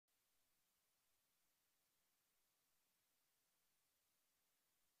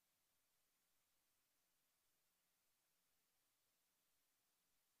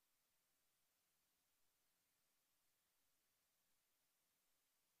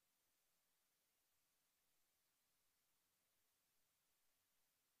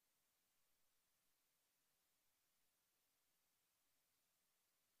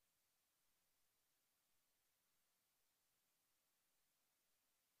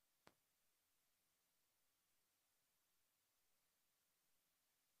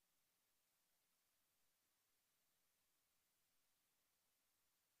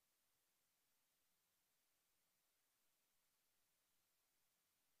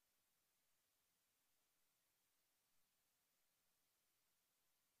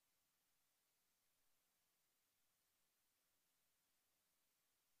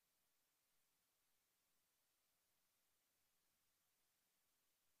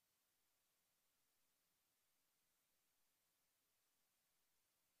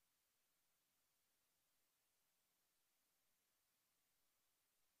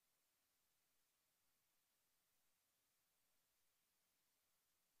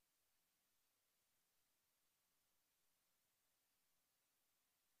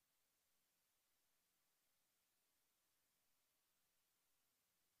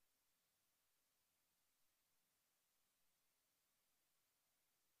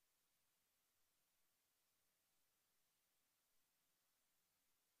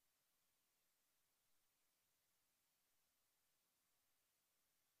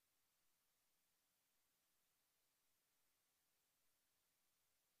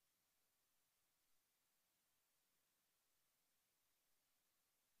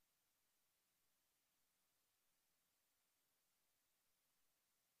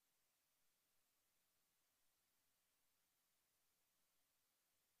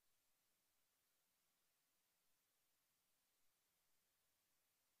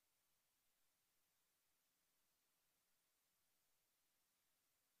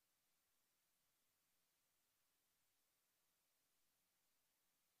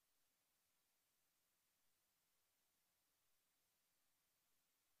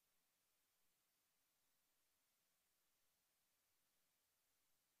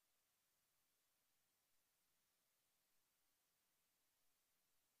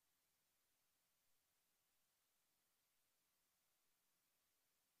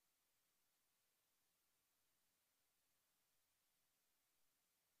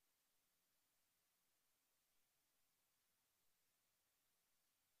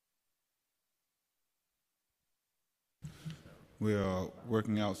We are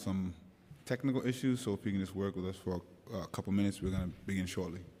working out some technical issues, so if you can just work with us for a couple minutes, we're going to begin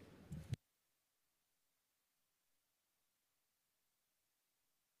shortly.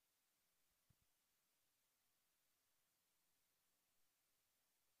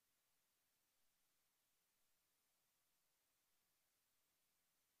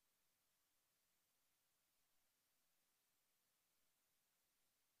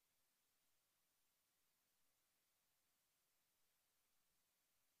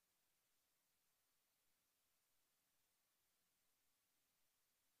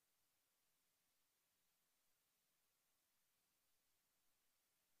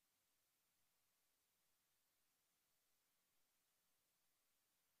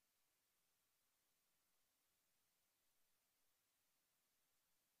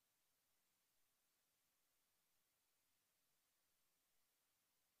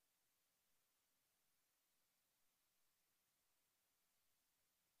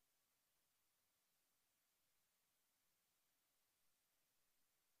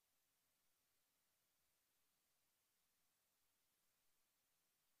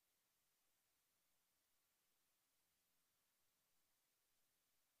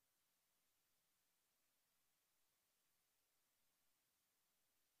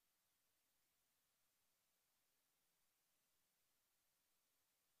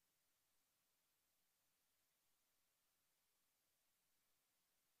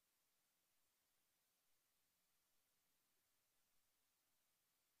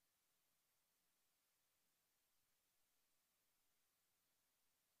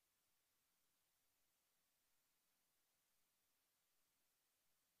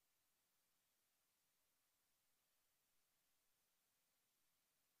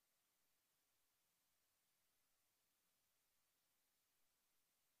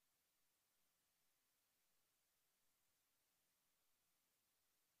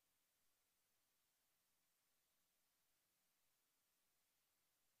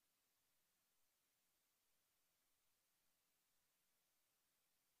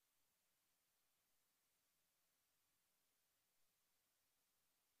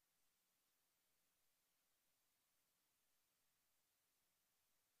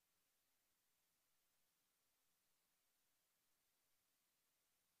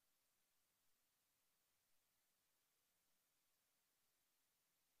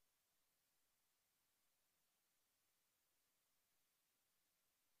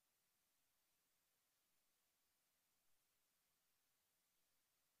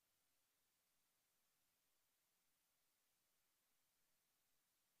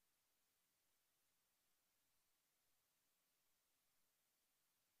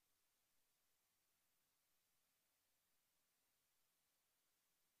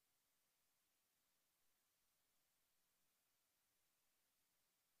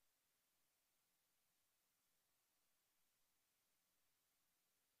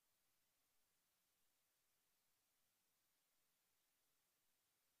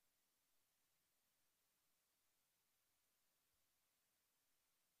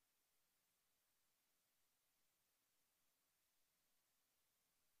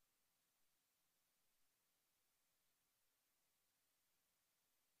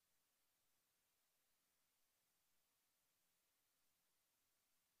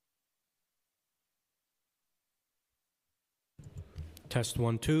 Test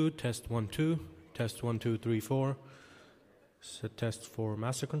 1 2, test 1 2, test 1 2 3 4. So test for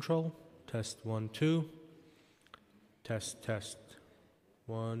master control. Test 1 2. Test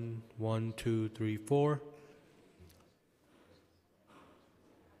 1 1 2 3 4.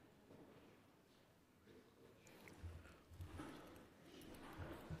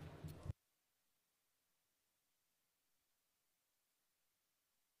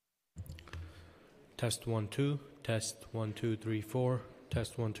 Test 1 2, test 1 2 3 4,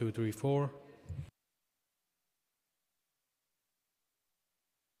 test 1 2 3 4.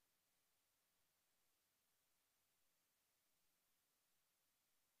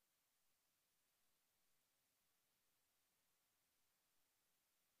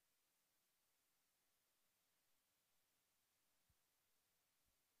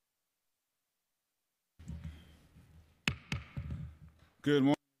 Good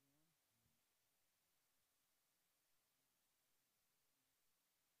morning.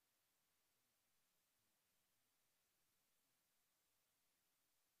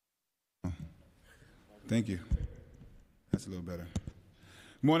 Thank you. That's a little better.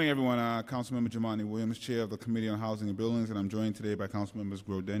 Good morning, everyone. Councilmember Jamani Williams, Chair of the Committee on Housing and Buildings, and I'm joined today by Councilmembers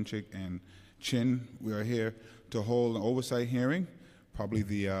Grodenchik and Chin. We are here to hold an oversight hearing, probably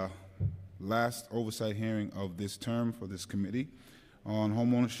the last oversight hearing of this term for this committee on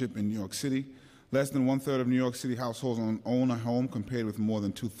homeownership in New York City. Less than 1/3 of New York City households own a home, compared with more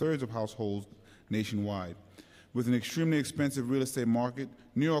than 2/3 of households nationwide. With an extremely expensive real estate market,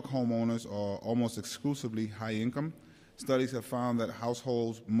 New York homeowners are almost exclusively high income. Studies have found that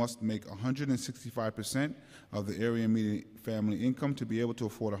households must make 165% of the area median family income to be able to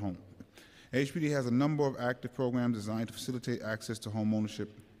afford a home. HPD has a number of active programs designed to facilitate access to home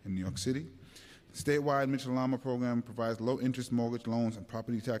ownership in New York City. The statewide Mitchell-Lama program provides low-interest mortgage loans and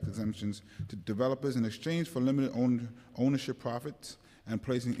property tax exemptions to developers in exchange for limited ownership profits and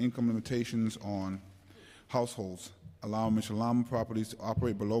placing income limitations on households, allowing Mitchell-Lama properties to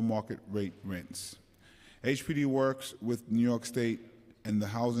operate below market rate rents. HPD works with New York State and the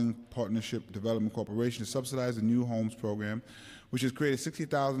Housing Partnership Development Corporation to subsidize the New Homes program, which has created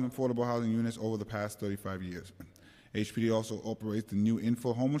 60,000 affordable housing units over the past 35 years. HPD also operates the New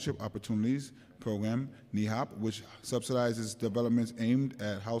Info Homeownership Opportunities Program, NEHOP, which subsidizes developments aimed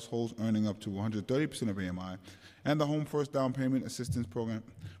at households earning up to 130% of AMI, and the Home First Down Payment Assistance Program,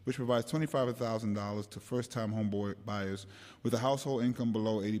 which provides $25,000 to first-time home buyers with a household income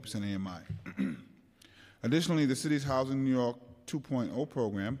below 80% AMI. Additionally, the City's Housing New York 2.0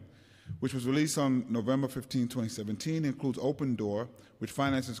 program, which was released on November 15, 2017, includes Open Door, which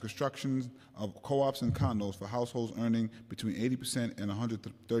finances construction of co-ops and condos for households earning between 80% and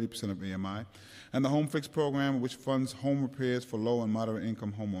 130% of AMI, and the Home Fix program, which funds home repairs for low and moderate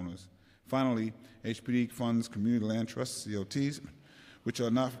income homeowners. Finally, HPD funds community land trusts, CLTs, which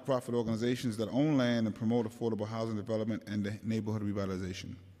are not-for-profit organizations that own land and promote affordable housing development and neighborhood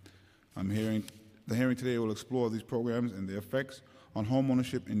revitalization. The hearing today will explore these programs and their effects on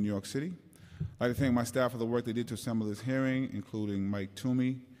homeownership in New York City. I'd like to thank my staff for the work they did to assemble this hearing, including Mike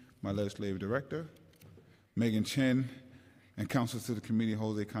Toomey, my legislative director, Megan Chen, and counsels to the committee,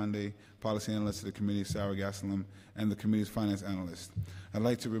 Jose Conde, policy analyst to the committee, Sarah Gastelum, and the committee's finance analyst. I'd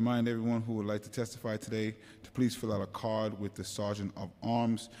like to remind everyone who would like to testify today to please fill out a card with the Sergeant of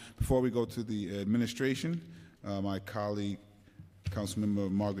Arms. Before we go to the administration, my colleague, Councilmember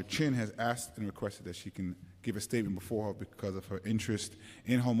Margaret Chin, has asked and requested that she can give a statement before her because of her interest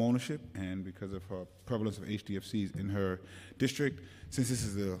in home ownership and because of her prevalence of HDFCs in her district. Since this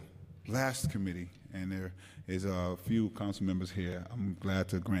is the last committee and there is a few council members here, I'm glad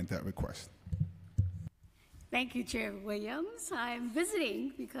to grant that request. Thank you, Chair Williams. I'm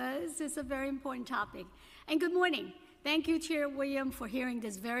visiting because it's a very important topic. And good morning. Thank you, Chair Williams, for hearing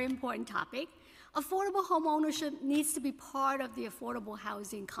this very important topic. Affordable home ownership needs to be part of the affordable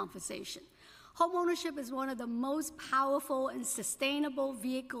housing conversation. Home ownership is one of the most powerful and sustainable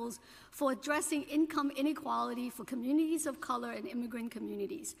vehicles for addressing income inequality for communities of color and immigrant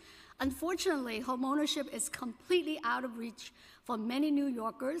communities. Unfortunately, home ownership is completely out of reach for many New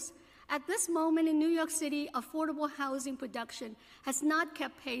Yorkers. At this moment in New York City, affordable housing production has not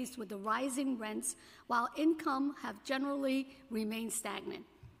kept pace with the rising rents, while income have generally remained stagnant.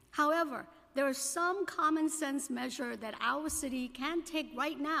 However, there are some common sense measures that our city can take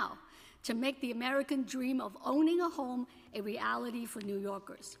right now to make the American dream of owning a home a reality for New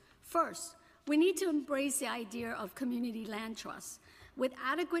Yorkers. First, we need to embrace the idea of community land trusts. With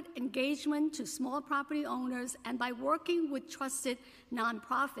adequate engagement to small property owners and by working with trusted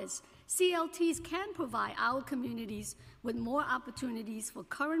nonprofits, CLTs can provide our communities with more opportunities for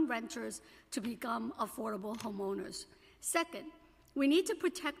current renters to become affordable homeowners. Second, we need to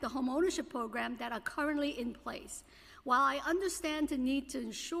protect the homeownership programs that are currently in place. While I understand the need to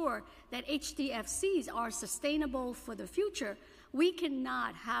ensure that HDFCs are sustainable for the future, we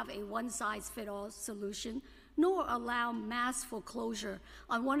cannot have a one-size-fits-all solution, nor allow mass foreclosure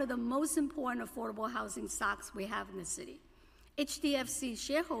on one of the most important affordable housing stocks we have in the city. HDFC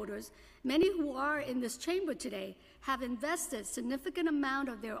shareholders, many who are in this chamber today, have invested significant amount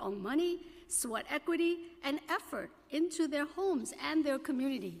of their own money, sweat equity, and effort into their homes and their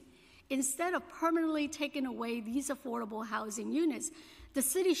community. Instead of permanently taking away these affordable housing units, the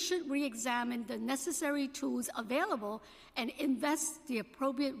city should re-examine the necessary tools available and invest the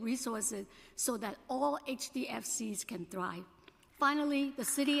appropriate resources so that all HDFCs can thrive. Finally, the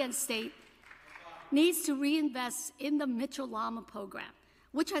city and state needs to reinvest in the Mitchell-Lama program,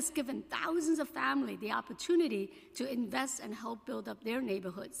 which has given thousands of families the opportunity to invest and help build up their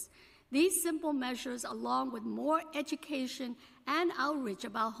neighborhoods. These simple measures, along with more education and outreach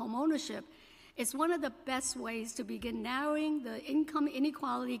about homeownership, is one of the best ways to begin narrowing the income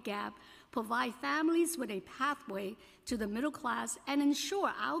inequality gap, provide families with a pathway to the middle class, and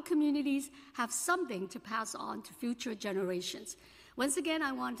ensure our communities have something to pass on to future generations. Once again,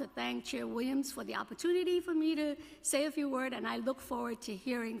 I want to thank Chair Williams for the opportunity for me to say a few words, and I look forward to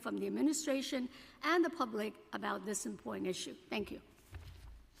hearing from the administration and the public about this important issue. Thank you.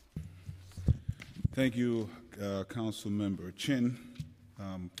 Thank you, Council Member Chin,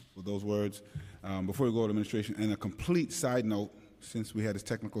 for those words. Before we go to administration, and a complete side note, since we had this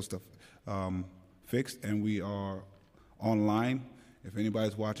technical stuff fixed and we are online, if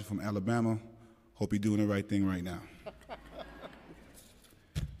anybody's watching from Alabama, hope you're doing the right thing right now.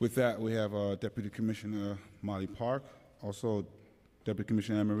 With that, we have Deputy Commissioner Molly Park, also Deputy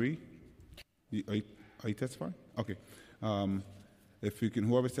Commissioner Anne Marie. Are you testifying? Okay. If you can,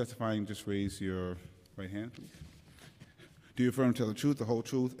 whoever's testifying, just raise your right hand, please. Do you affirm to tell the truth, the whole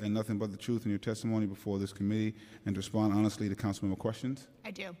truth, and nothing but the truth in your testimony before this committee, and to respond honestly to councilmember questions? I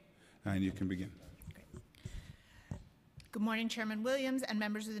do. And you can begin. Good morning, Chairman Williams and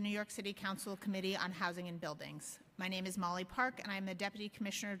members of the New York City Council Committee on Housing and Buildings. My name is Molly Park, and I am the Deputy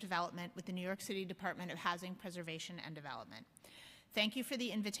Commissioner of Development with the New York City Department of Housing, Preservation, and Development. Thank you for the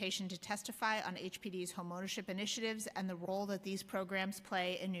invitation to testify on HPD's homeownership initiatives and the role that these programs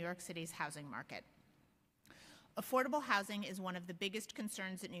play in New York City's housing market. Affordable housing is one of the biggest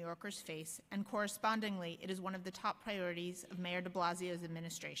concerns that New Yorkers face, and correspondingly, it is one of the top priorities of Mayor de Blasio's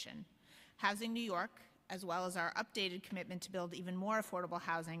administration. Housing New York, as well as our updated commitment to build even more affordable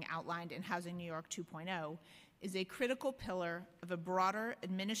housing outlined in Housing New York 2.0, is a critical pillar of a broader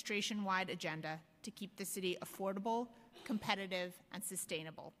administration-wide agenda to keep the city affordable, competitive, and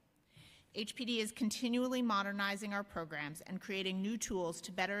sustainable. HPD is continually modernizing our programs and creating new tools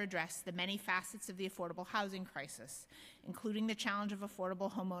to better address the many facets of the affordable housing crisis, including the challenge of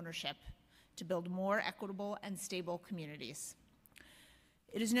affordable homeownership, to build more equitable and stable communities.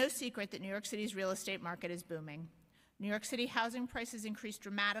 It is no secret that New York City's real estate market is booming. New York City housing prices increased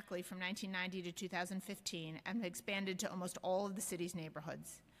dramatically from 1990 to 2015 and have expanded to almost all of the city's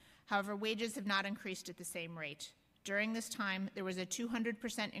neighborhoods. However, wages have not increased at the same rate. During this time, there was a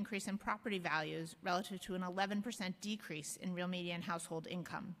 200% increase in property values relative to an 11% decrease in real median household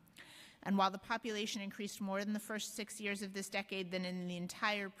income. And while the population increased more in the first 6 years of this decade than in the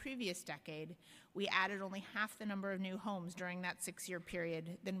entire previous decade, we added only half the number of new homes during that 6-year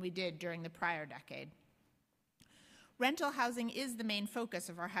period than we did during the prior decade. Rental housing is the main focus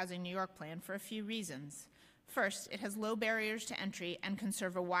of our Housing New York plan for a few reasons. First, it has low barriers to entry and can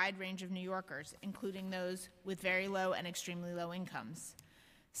serve a wide range of New Yorkers, including those with very low and extremely low incomes.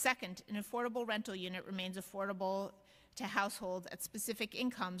 Second, an affordable rental unit remains affordable to households at specific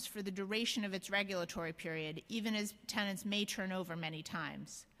incomes for the duration of its regulatory period, even as tenants may turn over many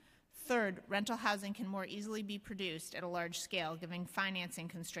times. Third, rental housing can more easily be produced at a large scale, given financing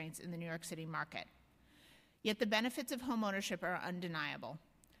constraints in the New York City market. Yet the benefits of homeownership are undeniable.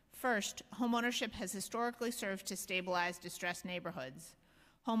 First, homeownership has historically served to stabilize distressed neighborhoods.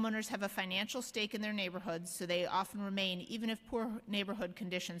 Homeowners have a financial stake in their neighborhoods, so they often remain even if poor neighborhood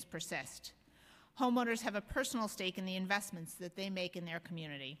conditions persist. Homeowners have a personal stake in the investments that they make in their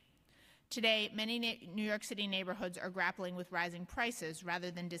community. Today, many New York City neighborhoods are grappling with rising prices rather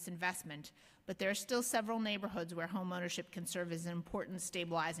than disinvestment, but there are still several neighborhoods where homeownership can serve as an important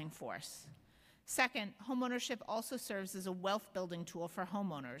stabilizing force. Second, homeownership also serves as a wealth-building tool for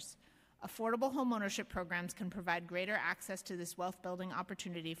homeowners. Affordable homeownership programs can provide greater access to this wealth-building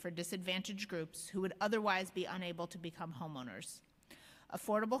opportunity for disadvantaged groups who would otherwise be unable to become homeowners.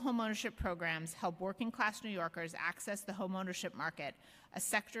 Affordable homeownership programs help working-class New Yorkers access the homeownership market, a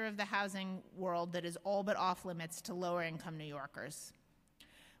sector of the housing world that is all but off-limits to lower-income New Yorkers.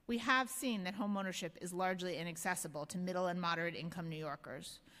 We have seen that homeownership is largely inaccessible to middle and moderate-income New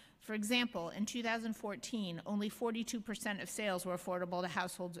Yorkers. For example, in 2014, only 42% of sales were affordable to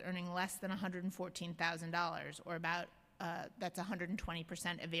households earning less than $114,000, or about, that's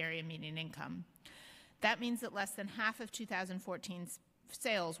 120% of area median income. That means that less than half of 2014's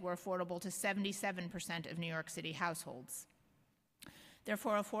sales were affordable to 77% of New York City households.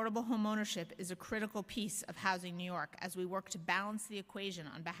 Therefore, affordable homeownership is a critical piece of Housing New York as we work to balance the equation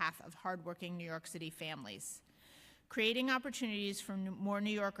on behalf of hardworking New York City families. Creating opportunities for more New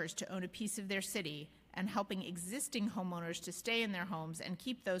Yorkers to own a piece of their city and helping existing homeowners to stay in their homes and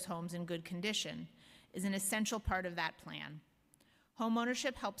keep those homes in good condition is an essential part of that plan.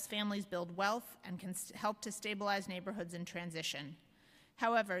 Homeownership helps families build wealth and can help to stabilize neighborhoods in transition.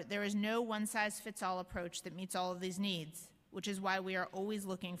 However, there is no one-size-fits-all approach that meets all of these needs, which is why we are always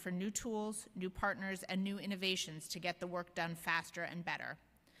looking for new tools, new partners, and new innovations to get the work done faster and better.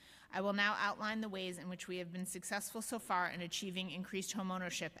 I will now outline the ways in which we have been successful so far in achieving increased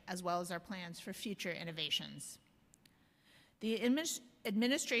homeownership, as well as our plans for future innovations. The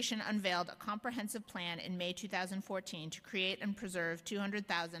administration unveiled a comprehensive plan in May 2014 to create and preserve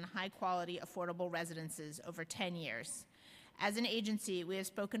 200,000 high-quality, affordable residences over 10 years. As an agency, we have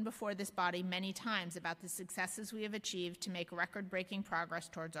spoken before this body many times about the successes we have achieved to make record-breaking progress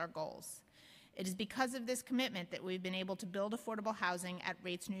towards our goals. It is because of this commitment that we've been able to build affordable housing at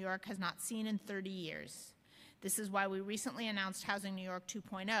rates New York has not seen in 30 years. This is why we recently announced Housing New York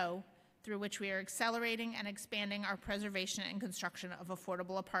 2.0, through which we are accelerating and expanding our preservation and construction of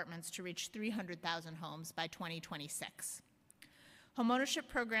affordable apartments to reach 300,000 homes by 2026. Homeownership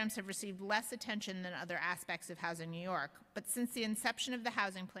programs have received less attention than other aspects of Housing New York, but since the inception of the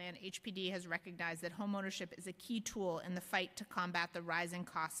housing plan, HPD has recognized that homeownership is a key tool in the fight to combat the rising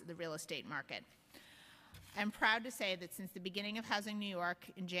costs of the real estate market. I'm proud to say that since the beginning of Housing New York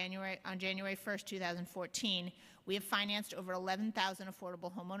on January 1st, 2014, we have financed over 11,000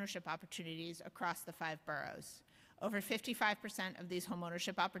 affordable homeownership opportunities across the 5 boroughs. Over 55% of these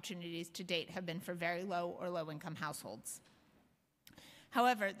homeownership opportunities to date have been for very low or low-income households.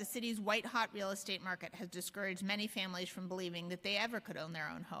 However, the city's white-hot real estate market has discouraged many families from believing that they ever could own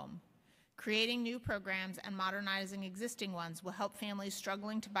their own home. Creating new programs and modernizing existing ones will help families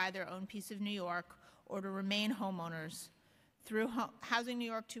struggling to buy their own piece of New York or to remain homeowners. Through Housing New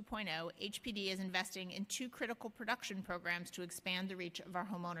York 2.0, HPD is investing in 2 critical production programs to expand the reach of our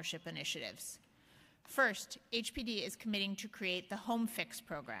homeownership initiatives. First, HPD is committing to create the Home Fix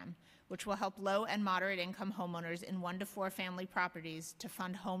program, which will help low and moderate income homeowners in 1 to 4 family properties to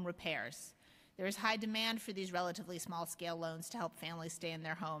fund home repairs. There is high demand for these relatively small-scale loans to help families stay in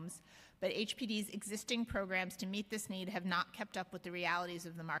their homes, but HPD's existing programs to meet this need have not kept up with the realities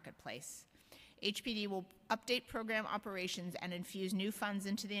of the marketplace. HPD will update program operations and infuse new funds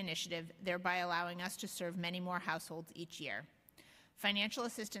into the initiative, thereby allowing us to serve many more households each year. Financial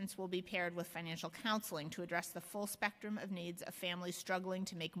assistance will be paired with financial counseling to address the full spectrum of needs of families struggling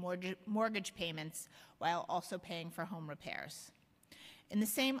to make mortgage payments while also paying for home repairs. In the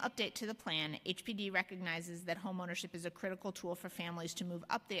same update to the plan, HPD recognizes that homeownership is a critical tool for families to move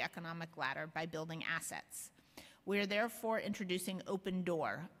up the economic ladder by building assets. We are therefore introducing Open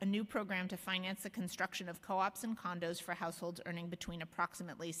Door, a new program to finance the construction of co-ops and condos for households earning between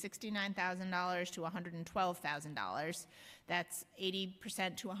approximately $69,000 to $112,000. That's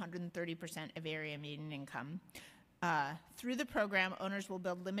 80% to 130% of area median income. Through the program, owners will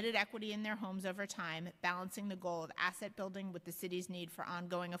build limited equity in their homes over time, balancing the goal of asset building with the city's need for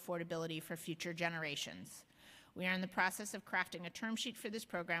ongoing affordability for future generations. We are in the process of crafting a term sheet for this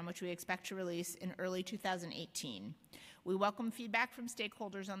program, which we expect to release in early 2018. We welcome feedback from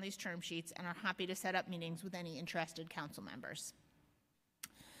stakeholders on these term sheets and are happy to set up meetings with any interested council members.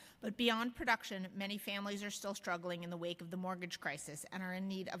 But beyond production, many families are still struggling in the wake of the mortgage crisis and are in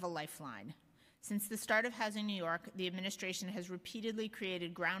need of a lifeline. Since the start of Housing New York, the administration has repeatedly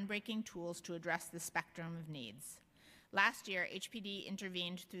created groundbreaking tools to address the spectrum of needs. Last year, HPD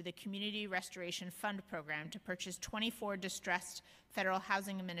intervened through the Community Restoration Fund program to purchase 24 distressed Federal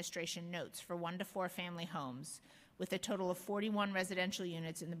Housing Administration notes for 1 to 4 family homes, with a total of 41 residential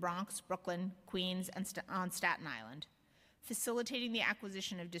units in the Bronx, Brooklyn, Queens, and on Staten Island. Facilitating the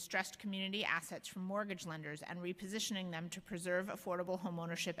acquisition of distressed community assets from mortgage lenders and repositioning them to preserve affordable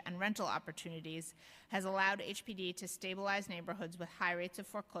homeownership and rental opportunities has allowed HPD to stabilize neighborhoods with high rates of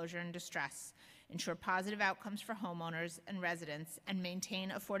foreclosure and distress, ensure positive outcomes for homeowners and residents, and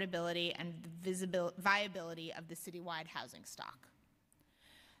maintain affordability and viability of the citywide housing stock.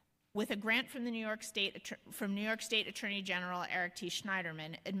 With a grant from New York State Attorney General Eric T.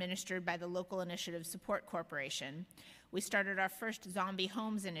 Schneiderman, administered by the Local Initiative Support Corporation, we started our first Zombie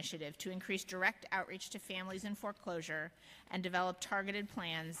Homes initiative to increase direct outreach to families in foreclosure and develop targeted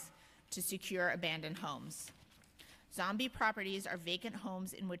plans to secure abandoned homes. Zombie properties are vacant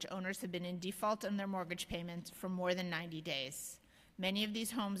homes in which owners have been in default on their mortgage payments for more than 90 days. Many of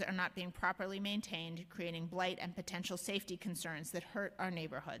these homes are not being properly maintained, creating blight and potential safety concerns that hurt our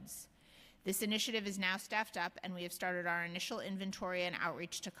neighborhoods. This initiative is now staffed up, and we have started our initial inventory and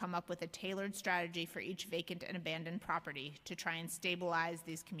outreach to come up with a tailored strategy for each vacant and abandoned property to try and stabilize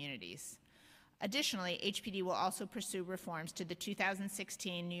these communities. Additionally, HPD will also pursue reforms to the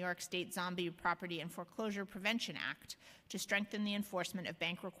 2016 New York State Zombie Property and Foreclosure Prevention Act to strengthen the enforcement of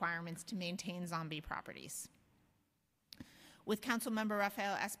bank requirements to maintain zombie properties. With Councilmember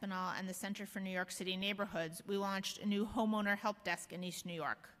Rafael Espinal and the Center for New York City Neighborhoods, we launched a new homeowner help desk in East New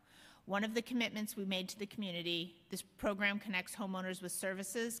York. One of the commitments we made to the community, this program connects homeowners with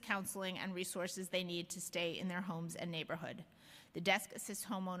services, counseling, and resources they need to stay in their homes and neighborhood. The desk assists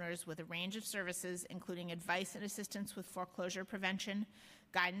homeowners with a range of services, including advice and assistance with foreclosure prevention,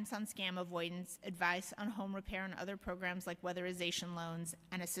 guidance on scam avoidance, advice on home repair and other programs like weatherization loans,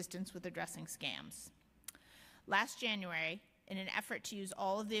 and assistance with addressing scams. Last January, in an effort to use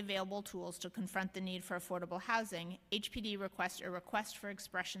all of the available tools to confront the need for affordable housing, HPD requested a request for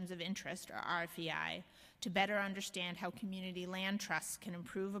expressions of interest, or RFEI, to better understand how community land trusts can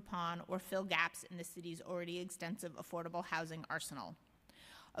improve upon or fill gaps in the city's already extensive affordable housing arsenal.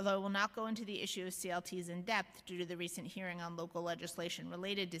 Although I will not go into the issue of CLTs in depth due to the recent hearing on local legislation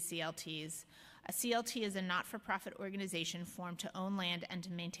related to CLTs, a CLT is a not-for-profit organization formed to own land and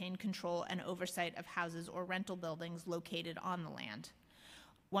to maintain control and oversight of houses or rental buildings located on the land.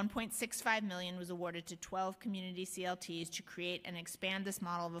 $1.65 million was awarded to 12 community CLTs to create and expand this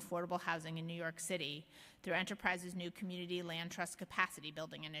model of affordable housing in New York City through Enterprise's new Community Land Trust Capacity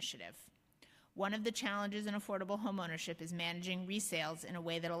Building Initiative. One of the challenges in affordable homeownership is managing resales in a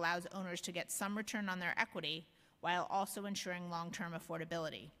way that allows owners to get some return on their equity while also ensuring long-term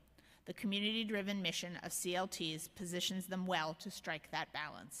affordability. The community-driven mission of CLTs positions them well to strike that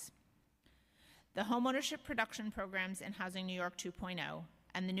balance. The homeownership production programs in Housing New York 2.0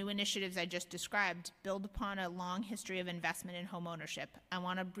 and the new initiatives I just described build upon a long history of investment in homeownership. I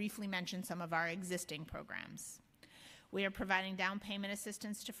want to briefly mention some of our existing programs. We are providing down payment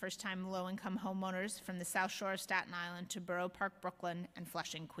assistance to first-time low-income homeowners from the South Shore of Staten Island to Borough Park, Brooklyn, and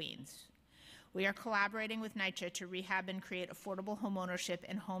Flushing, Queens. We are collaborating with NYCC to rehab and create affordable homeownership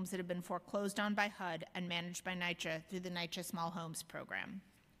in homes that have been foreclosed on by HUD and managed by NYCC through the NYCC Small Homes Program.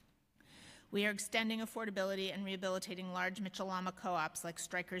 We are extending affordability and rehabilitating large Mitchell-Lama co-ops like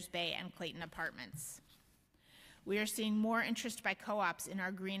Strikers Bay and Clayton Apartments. We are seeing more interest by co-ops in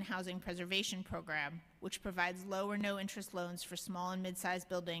our Green Housing Preservation Program, which provides low or no interest loans for small and mid-sized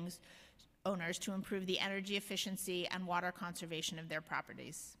buildings owners to improve the energy efficiency and water conservation of their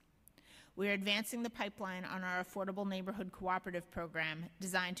properties. We are advancing the pipeline on our Affordable Neighborhood Cooperative Program,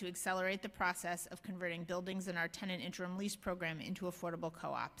 designed to accelerate the process of converting buildings in our tenant interim lease program into affordable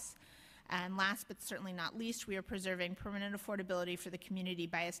co-ops. And last but certainly not least, we are preserving permanent affordability for the community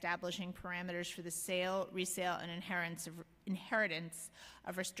by establishing parameters for the sale, resale, and inheritance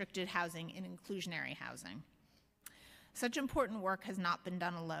of restricted housing and inclusionary housing. Such important work has not been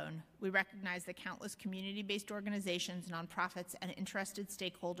done alone. We recognize the countless community-based organizations, nonprofits, and interested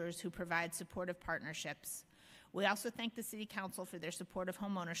stakeholders who provide supportive partnerships. We also thank the City Council for their support of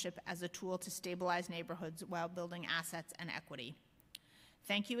homeownership as a tool to stabilize neighborhoods while building assets and equity.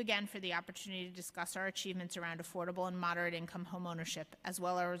 Thank you again for the opportunity to discuss our achievements around affordable and moderate income homeownership, as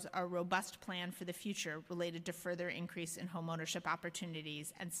well as our robust plan for the future related to further increase in homeownership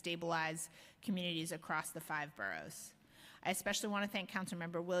opportunities and stabilize communities across the 5 boroughs. I especially want to thank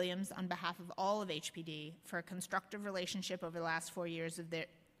Councilmember Williams on behalf of all of HPD for a constructive relationship over the last 4 years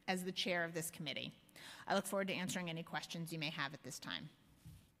as the chair of this committee. I look forward to answering any questions you may have at this time.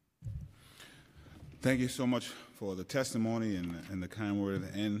 Thank you so much for the testimony and the kind word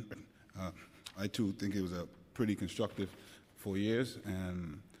at the end. I too think it was a pretty constructive 4 years,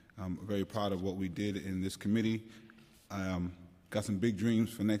 and I'm very proud of what we did in this committee. I got some big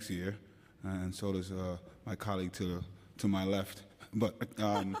dreams for next year, and so does my colleague to my left. But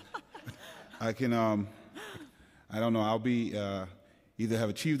I can, I don't know, I'll be either have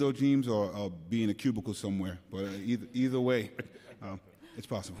achieved those dreams or I'll be in a cubicle somewhere. But either way, it's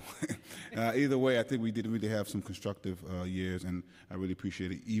possible. Either way, I think we did really have some constructive years, and I really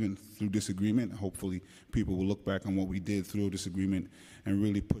appreciate it, even through disagreement. Hopefully, people will look back on what we did through disagreement and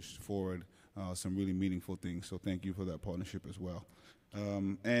really push forward some really meaningful things. So thank you for that partnership as well.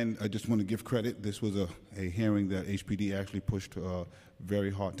 And I just want to give credit. This was a hearing that HPD actually pushed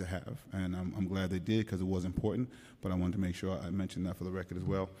very hard to have, and I'm glad they did because it was important, but I wanted to make sure I mentioned that for the record as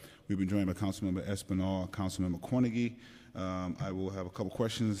well. We've been joined by Councilmember Espinal, Councilmember Cornegie. I will have a couple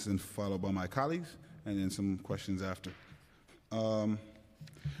questions and followed by my colleagues, and then some questions after. I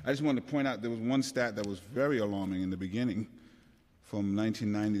just wanted to point out there was one stat that was very alarming in the beginning. From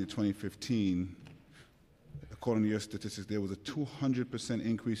 1990 to 2015, according to your statistics, there was a 200%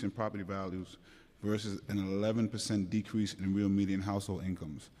 increase in property values versus an 11% decrease in real median household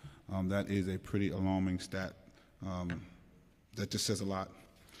incomes. That is a pretty alarming stat. That just says a lot.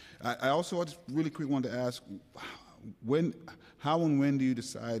 I also just really quick wanted to ask, how and when do you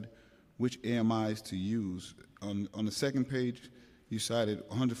decide which AMIs to use? On the second page, you cited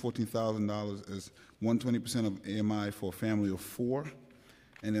 $114,000 as 120% of AMI for a family of 4,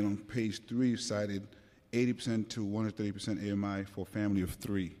 and then on page 3, you cited 80% to 130% AMI for a family of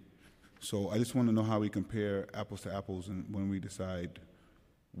 3. So I just want to know how we compare apples to apples and when we decide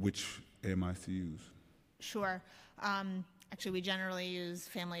which AMIs to use. Sure. Actually, we generally use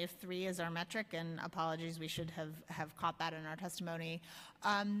family of 3 as our metric, and apologies, we should have caught that in our testimony.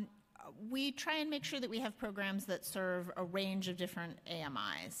 We try and make sure that we have programs that serve a range of different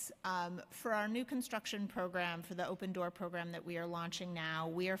AMIs. For our new construction program, for the Open Door program that we are launching now,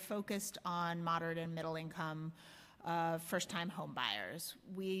 we are focused on moderate and middle income first-time home buyers.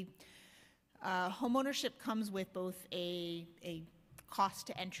 Homeownership comes with both a cost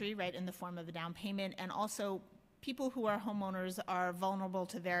to entry, right, in the form of a down payment, and also people who are homeowners are vulnerable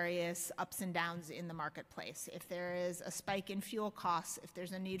to various ups and downs in the marketplace. If there is a spike in fuel costs, if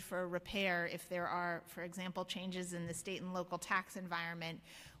there's a need for a repair, if there are, for example, changes in the state and local tax environment,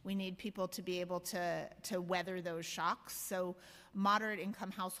 we need people to be able to weather those shocks. So moderate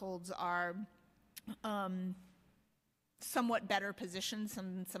income households are somewhat better positioned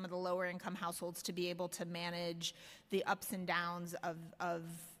than some of the lower income households to be able to manage the ups and downs of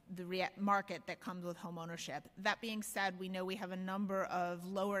the market that comes with home ownership. That being said, we know we have a number of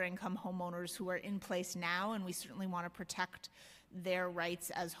lower income homeowners who are in place now, and we certainly want to protect their rights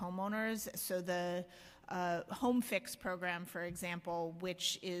as homeowners. So the Home Fix program, for example,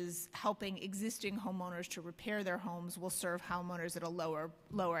 which is helping existing homeowners to repair their homes, will serve homeowners at a lower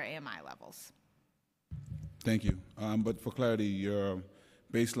AMI levels. Thank you. But for clarity, your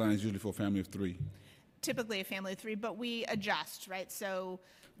baseline is usually for a family of 3. Typically a family of 3, but we adjust, right? So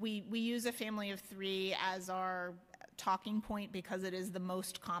we use a family of 3 as our talking point because it is the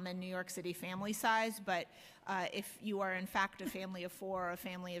most common New York City family size, but if you are in fact a family of 4 or a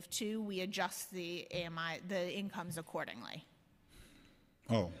family of 2, we adjust the AMI, the incomes accordingly.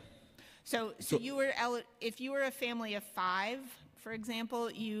 Oh. So if you were a family of 5, for example,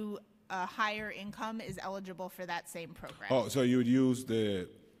 a higher income is eligible for that same program. Oh, so you would use the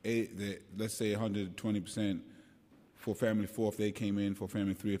let's say 120% for family 4 if they came in, for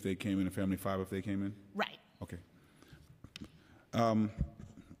family 3 if they came in, and family 5 if they came in? Right. Okay. I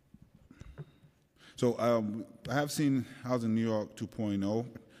have seen Housing New York 2.0.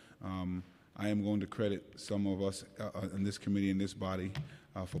 I am going to credit some of us in this committee, in this body,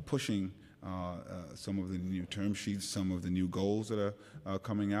 for pushing some of the new term sheets, some of the new goals that are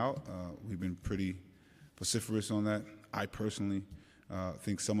coming out. We've been pretty vociferous on that. I personally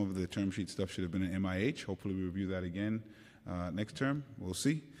think some of the term sheet stuff should have been in MIH. Hopefully we review that again next term. We'll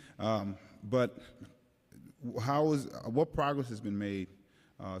see. But what progress has been made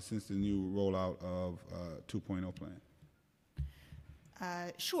since the new rollout of 2.0 plan?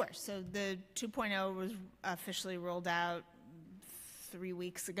 Sure. So the 2.0 was officially rolled out 3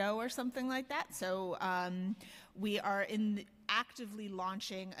 weeks ago or something like that. So we are actively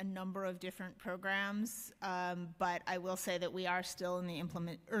launching a number of different programs, but I will say that we are still in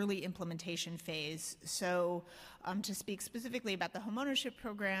the early implementation phase. So to speak specifically about the homeownership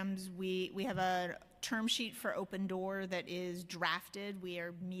programs, we have a term sheet for Open Door that is drafted. We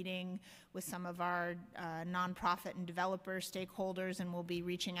are meeting with some of our nonprofit and developer stakeholders, and we'll be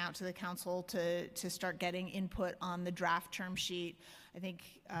reaching out to the council to start getting input on the draft term sheet, I think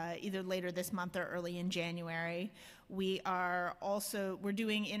either later this month or early in January. We're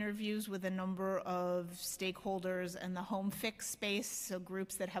doing interviews with a number of stakeholders in the home fix space, so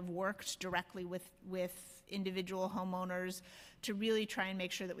groups that have worked directly with individual homeowners to really try and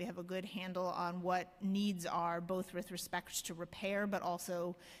make sure that we have a good handle on what needs are, both with respect to repair, but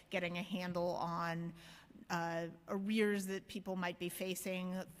also getting a handle on arrears that people might be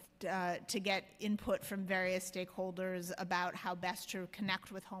facing, to get input from various stakeholders about how best to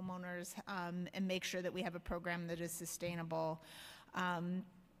connect with homeowners and make sure that we have a program that is sustainable.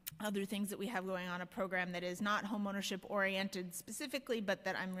 Other things that we have going on, a program that is not homeownership oriented specifically, but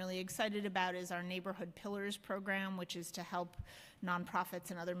that I'm really excited about, is our Neighborhood Pillars program, which is to help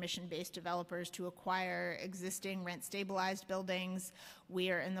nonprofits and other mission-based developers to acquire existing rent-stabilized buildings. We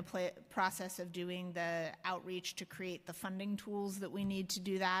are in the process of doing the outreach to create the funding tools that we need to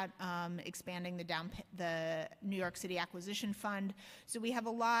do that, expanding the New York City Acquisition Fund. So we have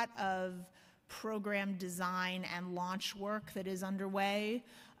a lot of program design and launch work that is underway.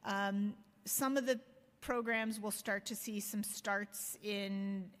 Some of the programs will start to see some starts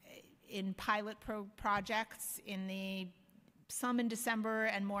in pilot projects, some in December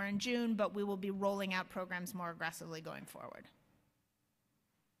and more in June, but we will be rolling out programs more aggressively going forward.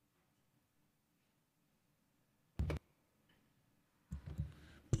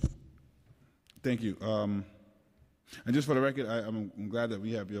 Thank you. And just for the record, I'm glad that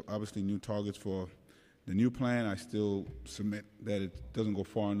we have obviously new targets for the new plan. I still submit that it doesn't go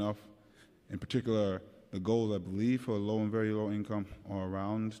far enough. In particular, the goals, I believe, for low and very low income are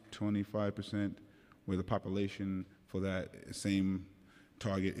around 25%, where the population for that same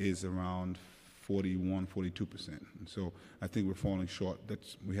target is around 41, 42%. And so I think we're falling short.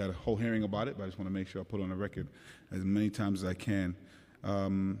 We had a whole hearing about it, but I just want to make sure I put on the record as many times as I can.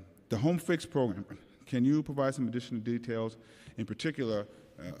 The Home Fix program, can you provide some additional details? In particular,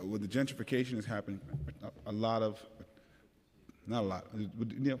 with the gentrification that's happening, a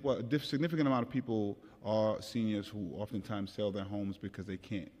significant amount of people are seniors who oftentimes sell their homes because they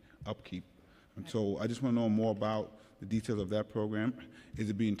can't upkeep. And so I just want to know more about the details of that program. Is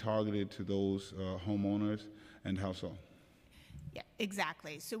it being targeted to those homeowners, and how so? Yeah,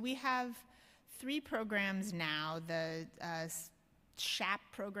 exactly. So we have 3 programs now. The SHAP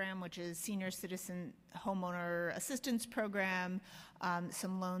program, which is Senior Citizen Homeowner Assistance Program,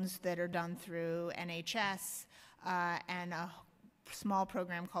 some loans that are done through NHS, and a small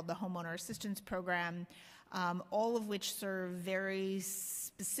program called the Homeowner Assistance Program, all of which serve very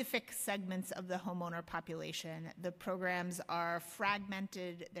specific segments of the homeowner population. The programs are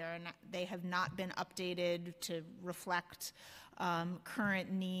fragmented. They have not been updated to reflect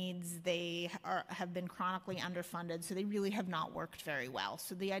current needs. They have been chronically underfunded, so they really have not worked very well.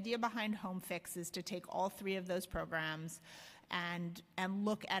 So the idea behind Home Fix is to take all 3 of those programs and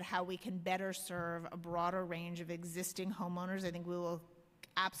look at how we can better serve a broader range of existing homeowners. I think we will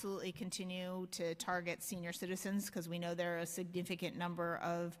absolutely continue to target senior citizens because we know there are a significant number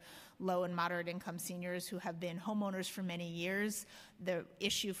of low and moderate income seniors who have been homeowners for many years. The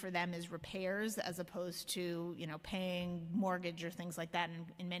issue for them is repairs as opposed to, paying mortgage or things like that. And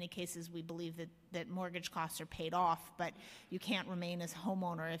in many cases, we believe that mortgage costs are paid off, but you can't remain as a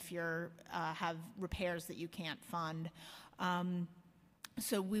homeowner if you're have repairs that you can't fund.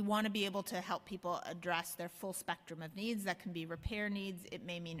 So we want to be able to help people address their full spectrum of needs. That can be repair needs. It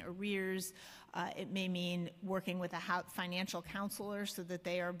may mean arrears. It may mean working with a financial counselor so that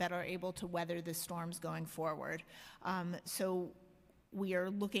they are better able to weather the storms going forward. So we are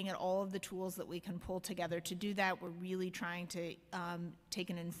looking at all of the tools that we can pull together to do that. We're really trying to take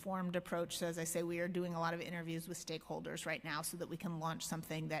an informed approach. So as I say, we are doing a lot of interviews with stakeholders right now so that we can launch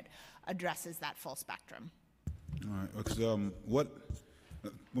something that addresses that full spectrum. All right, because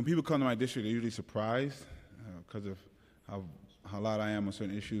when people come to my district, they're usually surprised because of how loud I am on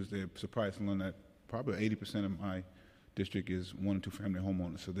certain issues. They're surprised to learn that probably 80% of my district is 1 and 2 family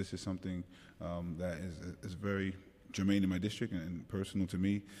homeowners. So this is something that is very germane in my district and personal to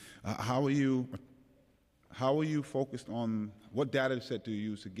me. How are you focused on, what data set do you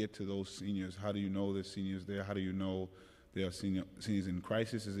use to get to those seniors? How do you know there's seniors there? How do you know there are seniors in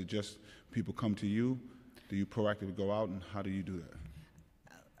crisis? Is it just people come to you? Do you proactively go out, and how do you do that?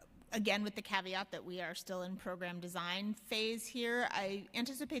 Again, with the caveat that we are still in program design phase here, I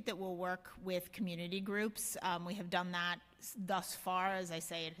anticipate that we'll work with community groups. We have done that thus far. As I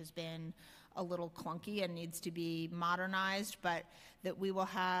say, it has been a little clunky and needs to be modernized, but that we will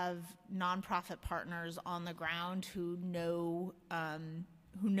have nonprofit partners on the ground who know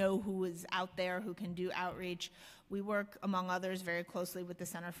who is out there, who can do outreach. We work, among others, very closely with the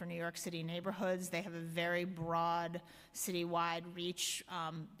Center for New York City Neighborhoods. They have a very broad citywide reach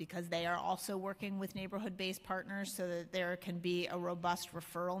because they are also working with neighborhood-based partners so that there can be a robust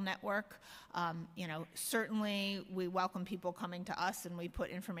referral network. Certainly we welcome people coming to us and we put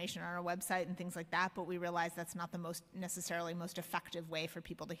information on our website and things like that, but we realize that's not the necessarily most effective way for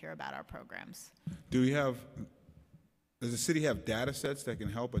people to hear about our programs. Does the city have data sets that can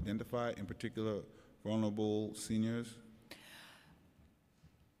help identify, in particular, vulnerable seniors?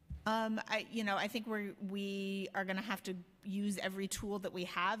 I think we are going to have to use every tool that we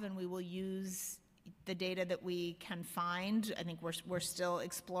have, and we will use the data that we can find. I think we're still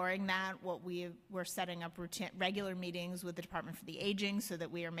exploring that. We're setting up regular meetings with the Department for the Aging so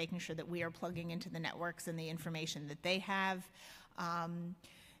that we are making sure that we are plugging into the networks and the information that they have.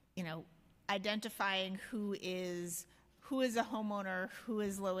 Identifying who is a homeowner, who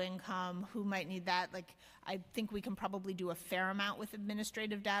is low income, who might need that. I think we can probably do a fair amount with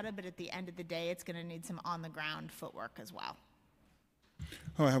administrative data, but at the end of the day, it's going to need some on-the-ground footwork as well.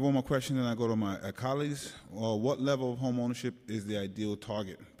 Oh, I have one more question, and I go to my colleagues. What level of home ownership is the ideal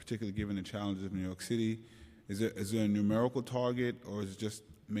target, particularly given the challenges of New York City? Is there a numerical target, or is it just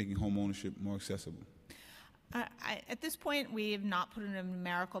making home ownership more accessible? At this point, we have not put a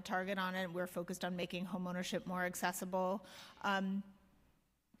numerical target on it. We're focused on making homeownership more accessible.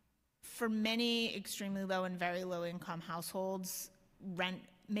 For many extremely low and very low income households,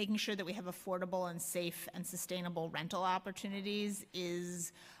 making sure that we have affordable and safe and sustainable rental opportunities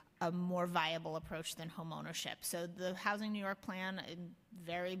is a more viable approach than homeownership. So the Housing New York plan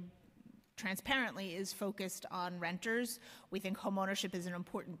very transparently is focused on renters. We think homeownership is an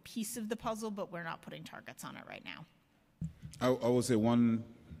important piece of the puzzle, but we're not putting targets on it right now. I would say one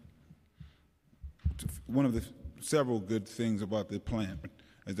one of the several good things about the plan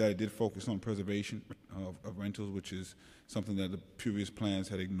is that it did focus on preservation of rentals, which is something that the previous plans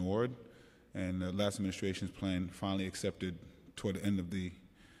had ignored, and the last administration's plan finally accepted toward the end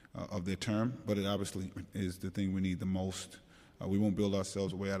of their term. But it obviously is the thing we need the most. We won't build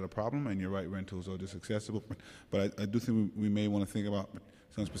ourselves way out of the problem, and you're right, rentals are just accessible. But I do think we may want to think about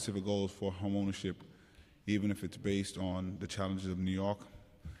some specific goals for homeownership, even if it's based on the challenges of New York.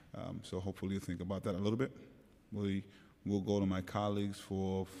 So hopefully you'll think about that a little bit. We'll go to my colleagues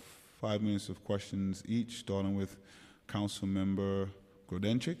for 5 minutes of questions each, starting with Councilmember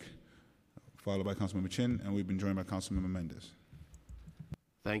Grodenchik, followed by Councilmember Chin, and we've been joined by Councilmember Mendez.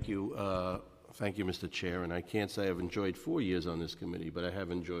 Thank you. Thank you, Mr. Chair. And I can't say I've enjoyed 4 years on this committee, but I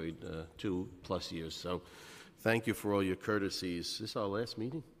have enjoyed 2+ years. So thank you for all your courtesies. Is this our last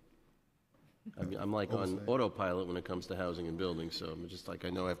meeting? I mean, I'm like on autopilot when it comes to housing and buildings, so I'm just like, I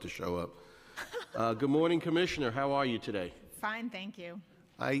know I have to show up. Good morning, Commissioner. How are you today? Fine, thank you.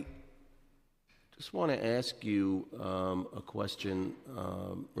 I just want to ask you a question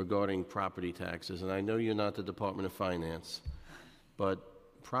regarding property taxes. And I know you're not the Department of Finance, but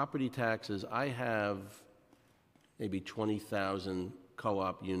property taxes, I have maybe 20,000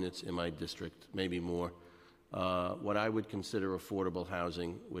 co-op units in my district, maybe more, what I would consider affordable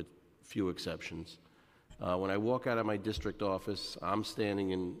housing with few exceptions. When I walk out of my district office, I'm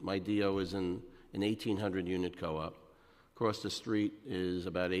standing in, my DO is in an 1,800 unit co-op. Across the street is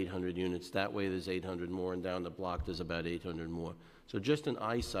about 800 units. That way there's 800 more, and down the block there's about 800 more. So just in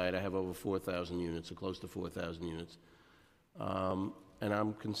eyesight, I have over 4,000 units, or close to 4,000 units. And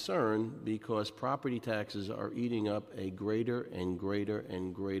I'm concerned because property taxes are eating up a greater and greater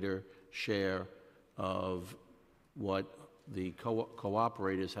and greater share of what the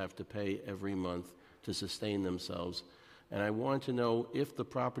cooperators have to pay every month to sustain themselves. And I want to know if the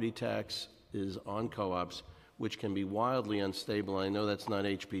property tax is on co-ops, which can be wildly unstable. I know that's not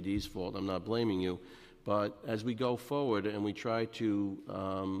HPD's fault. I'm not blaming you. But as we go forward and we try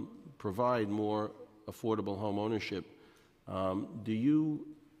to provide more affordable home ownership, do you,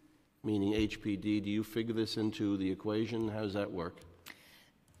 meaning HPD, do you figure this into the equation? How does that work?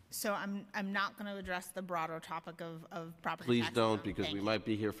 So I'm not going to address the broader topic of property Please taxes. don't, because we might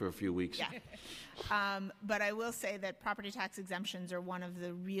be here for a few weeks. Yeah. But I will say that property tax exemptions are one of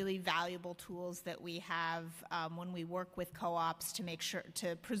the really valuable tools that we have when we work with co-ops to make sure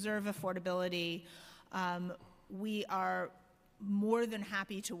to preserve affordability. We are more than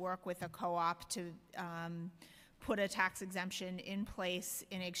happy to work with a co-op to put a tax exemption in place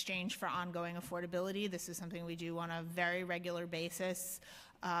in exchange for ongoing affordability. This is something we do on a very regular basis.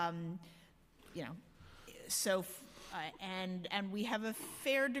 You know, so, and we have a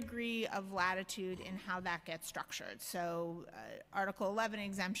fair degree of latitude in how that gets structured. So Article 11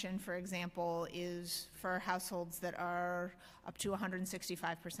 exemption, for example, is for households that are up to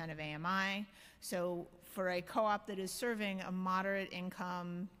 165% of AMI. So for a co-op that is serving a moderate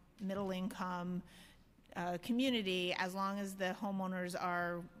income, middle income community, as long as the homeowners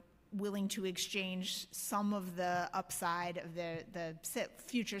are willing to exchange some of the upside of the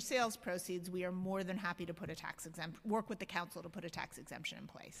future sales proceeds, we are more than happy to put a tax work with the council to put a tax exemption in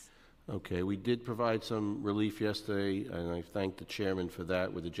place. Okay, we did provide some relief yesterday, and I thank the chairman for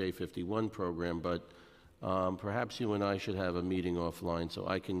that with the J51 program, but perhaps you and I should have a meeting offline so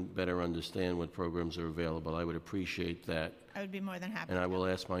I can better understand what programs are available. I would appreciate that. I would be more than happy. And I will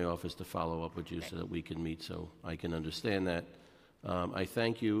ask my office to follow up with you so that we can meet so I can understand that. I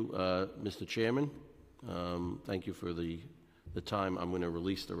thank you, Mr. Chairman. Thank you for the time. I'm going to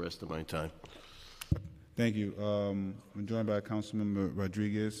release the rest of my time. Thank you. I'm joined by Councilmember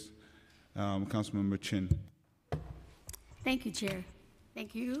Rodriguez, Councilmember Chin. Thank you, Chair.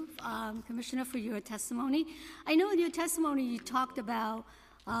 Thank you, Commissioner, for your testimony. I know in your testimony you talked about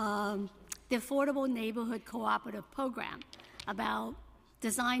the Affordable Neighborhood Cooperative Program, about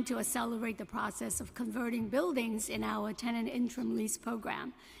designed to accelerate the process of converting buildings in our tenant interim lease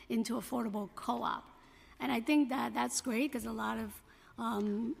program into affordable co-op. And I think that that's great because a lot of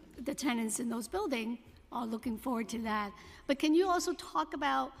the tenants in those buildings are looking forward to that. But can you also talk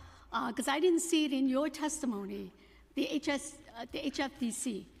about, because I didn't see it in your testimony, the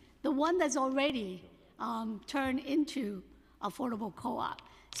HFDC, the one that's already turned into affordable co-op.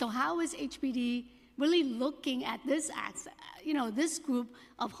 So how is HPD really looking at this this group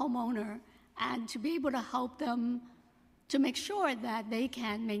of homeowner and to be able to help them to make sure that they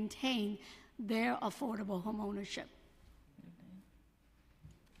can maintain their affordable home ownership?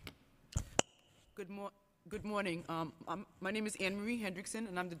 Good morning. My name is Anne Marie Hendrickson,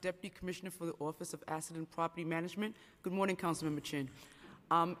 and I'm the Deputy Commissioner for the Office of Asset and Property Management. Good morning, Councilmember Chin.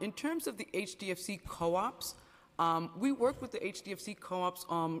 In terms of the HDFC co-ops, we work with the HDFC co-ops,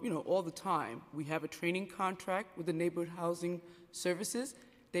 all the time. We have a training contract with the Neighborhood Housing Services.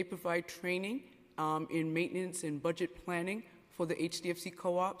 They provide training in maintenance and budget planning for the HDFC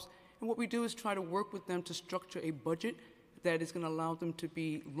co-ops. And what we do is try to work with them to structure a budget that is going to allow them to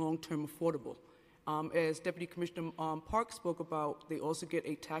be long-term affordable. As Deputy Commissioner Park spoke about, they also get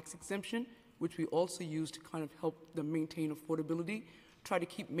a tax exemption, which we also use to kind of help them maintain affordability, try to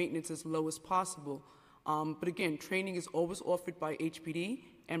keep maintenance as low as possible. But again, training is always offered by HPD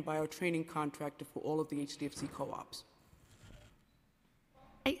and by our training contractor for all of the HDFC co-ops.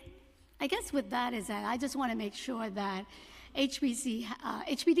 I guess with that is that I just want to make sure that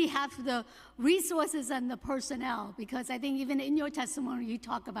HPD have the resources and the personnel, because I think even in your testimony you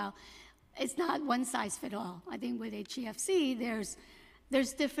talk about it's not one size fit all. I think with HDFC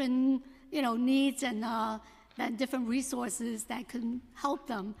there's different needs and different resources that can help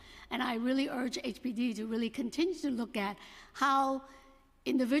them, and I really urge HPD to really continue to look at how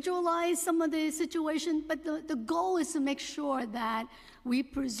individualize some of the situation, but the goal is to make sure that we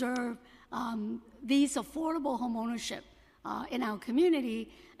preserve these affordable homeownership in our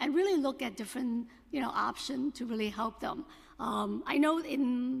community and really look at different options to really help them. I know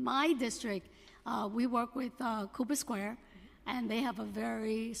in my district we work with Cooper Square, and they have a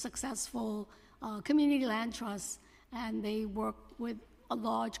very successful community land trust, and they work with a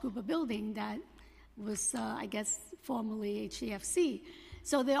large group of building that was I guess formerly HDFC.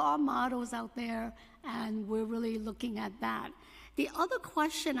 So there are models out there, and we're really looking at that. The other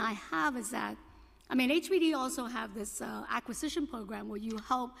question I have is that, HPD also have this acquisition program where you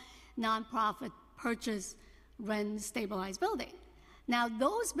help nonprofit purchase, rent, stabilized building. Now,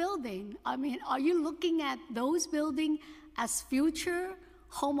 those buildings, are you looking at those buildings as future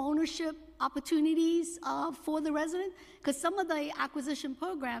home ownership opportunities for the resident? Because some of the acquisition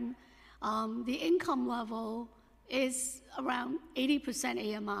program, the income level is around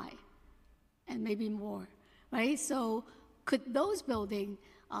 80% AMI and maybe more, right? So could those buildings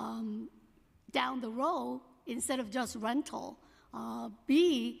down the road, instead of just rental,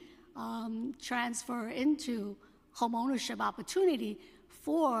 be transferred into home ownership opportunity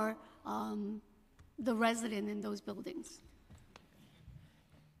for the resident in those buildings?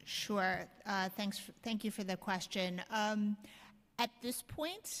 Sure. Thank you for the question. At this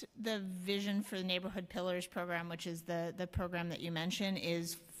point, the vision for the Neighborhood Pillars program, which is the program that you mentioned,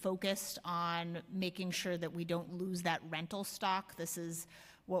 is focused on making sure that we don't lose that rental stock. This is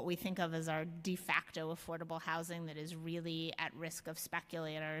what we think of as our de facto affordable housing that is really at risk of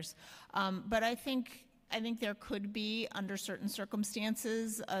speculators. But I think there could be, under certain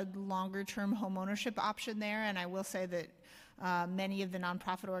circumstances, a longer-term homeownership option there. And I will say that many of the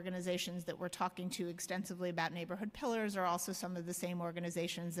nonprofit organizations that we're talking to extensively about Neighborhood Pillars are also some of the same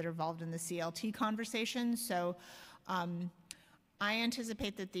organizations that are involved in the CLT conversation. So I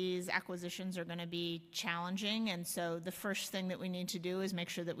anticipate that these acquisitions are going to be challenging, and so the first thing that we need to do is make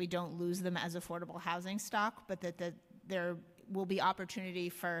sure that we don't lose them as affordable housing stock, but that there will be opportunity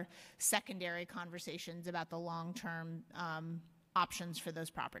for secondary conversations about the long-term options for those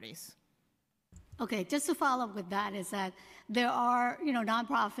properties. Okay, just to follow up with that is that there are,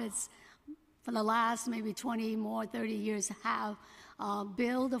 nonprofits for the last maybe 20 more, 30 years have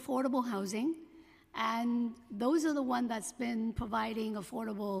built affordable housing, and those are the ones that's been providing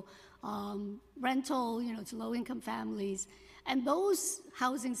affordable rental, to low-income families, and those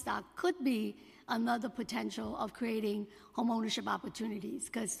housing stock could be another potential of creating homeownership opportunities,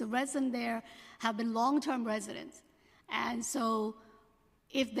 because the residents there have been long-term residents, and so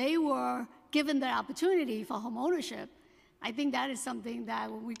if they were given the opportunity for homeownership, I think that is something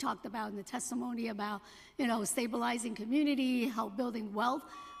that when we talked about in the testimony about, stabilizing community, help building wealth,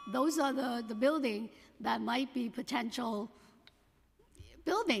 those are the building that might be potential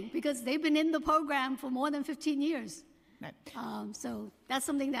building, because they've been in the program for more than 15 years. Right. So that's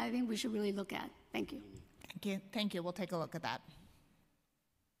something that I think we should really look at. Thank you. Thank you. We'll take a look at that.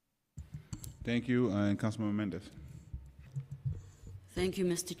 Thank you, and Councilmember Mendez. Thank you,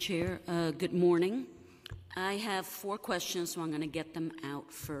 Mr. Chair. Good morning. I have 4 questions, so I'm going to get them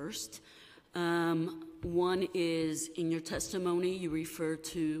out first. One is, in your testimony, you refer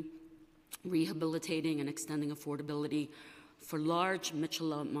to rehabilitating and extending affordability for large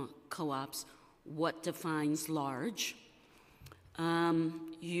Mitchell co-ops. What defines large?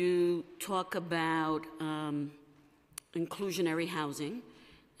 You talk about inclusionary housing,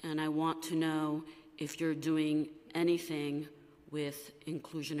 and I want to know if you're doing anything with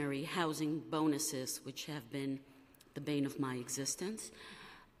inclusionary housing bonuses, which have been the bane of my existence.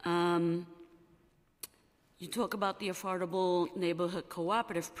 You talk about the Affordable Neighborhood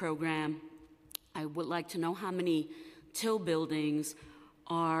Cooperative Program. I would like to know how many TIL buildings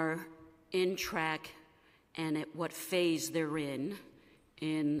are in track and at what phase they're in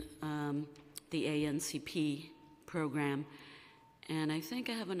the ANCP program. And I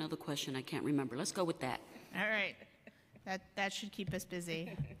think I have another question I can't remember. Let's go with that. All right. That should keep us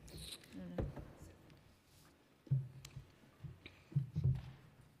busy.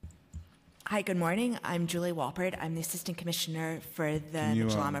 Hi, good morning. I'm Julie Walpert. I'm the Assistant Commissioner for the Can you,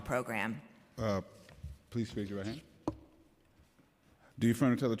 Michelama program. Please raise your right hand. Do you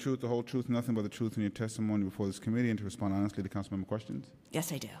affirm to tell the truth, the whole truth, nothing but the truth in your testimony before this committee and to respond honestly to council member questions?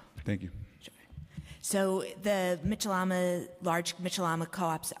 Yes, I do. Thank you. Sure. So the large Michelama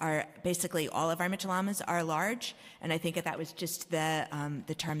co-ops are basically all of our Michelamas are large, and I think that was just the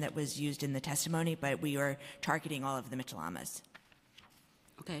term that was used in the testimony, but we are targeting all of the Michelamas.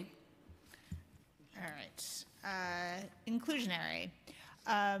 Okay. All right. Inclusionary.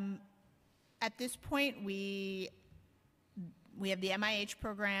 At this point, we have the MIH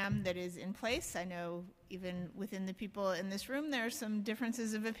program that is in place. I know even within the people in this room, there are some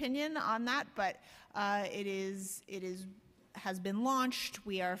differences of opinion on that, but it has been launched.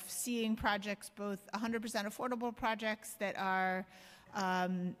 We are seeing projects, both 100% affordable projects that are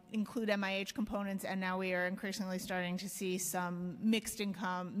include MIH components, and now we are increasingly starting to see some mixed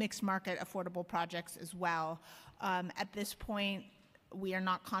income, mixed market affordable projects as well. At this point, we are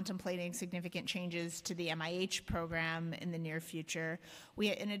not contemplating significant changes to the MIH program in the near future.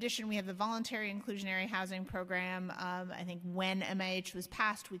 In addition, we have the voluntary inclusionary housing program. I think when MIH was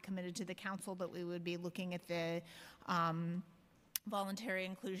passed, we committed to the council that we would be looking at the voluntary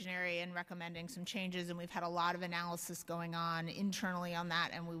inclusionary and recommending some changes, and we've had a lot of analysis going on internally on that,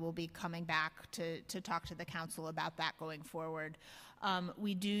 and we will be coming back to talk to the council about that going forward.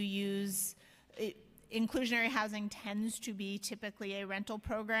 We do use inclusionary housing tends to be typically a rental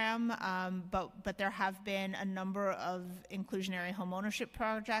program, but there have been a number of inclusionary homeownership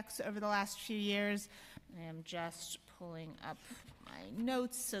projects over the last few years. I am just pulling up my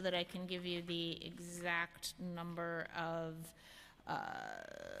notes so that I can give you the exact number of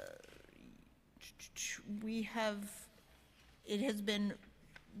it has been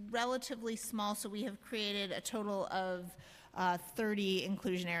relatively small, so we have created a total of 30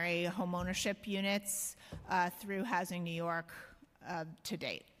 inclusionary homeownership units through Housing New York to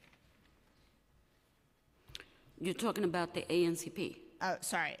date. You're talking about the ANCP?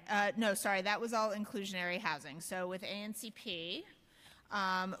 Sorry. No, sorry. That was all inclusionary housing. So with ANCP,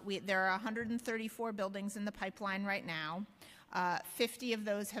 there are 134 buildings in the pipeline right now. 50 of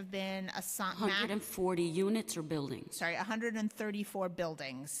those have been assigned. 140 units or buildings? Sorry, 134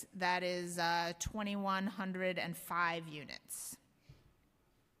 buildings. That is 2,105 units.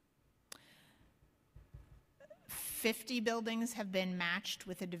 50 buildings have been matched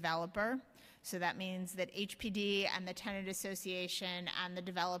with a developer. So that means that HPD and the tenant association and the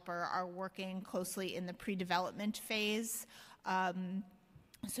developer are working closely in the pre-development phase.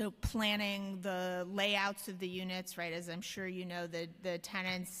 So planning the layouts of the units, right, as I'm sure you know, the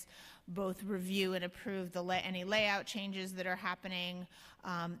tenants both review and approve any layout changes that are happening.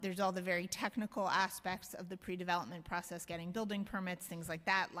 There's all the very technical aspects of the pre-development process, getting building permits, things like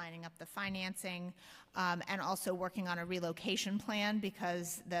that, lining up the financing, and also working on a relocation plan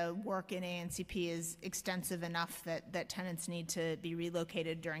because the work in ANCP is extensive enough that tenants need to be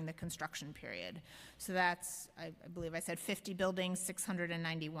relocated during the construction period. So that's, I believe I said 50 buildings,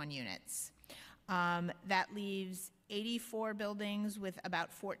 691 units. That leaves 84 buildings with about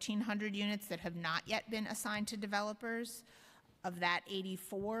 1,400 units that have not yet been assigned to developers. Of that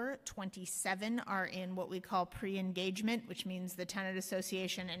 84, 27 are in what we call pre-engagement, which means the tenant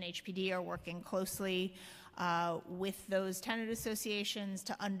association and HPD are working closely with those tenant associations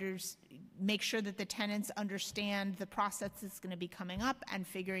to make sure that the tenants understand the process that's going to be coming up and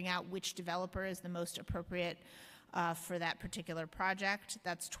figuring out which developer is the most appropriate for that particular project.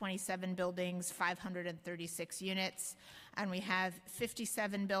 That's 27 buildings, 536 units, and we have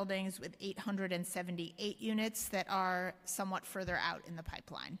 57 buildings with 878 units that are somewhat further out in the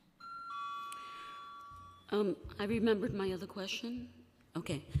pipeline. I remembered my other question.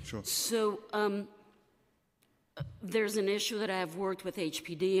 Okay. Sure. So there's an issue that I've worked with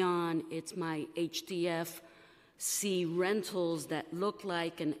HPD on. It's my HDFC rentals that look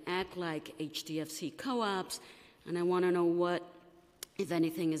like and act like HDFC co-ops. And I want to know what, if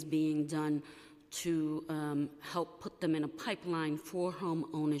anything, is being done to help put them in a pipeline for home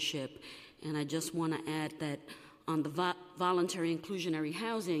ownership. And I just want to add that on the voluntary inclusionary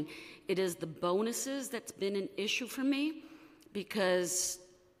housing, it is the bonuses that's been an issue for me because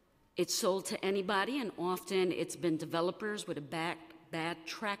it's sold to anybody, and often it's been developers with a bad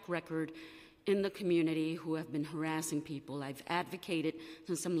track record in the community who have been harassing people. I've advocated,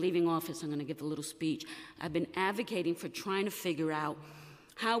 since I'm leaving office, I'm going to give a little speech. I've been advocating for trying to figure out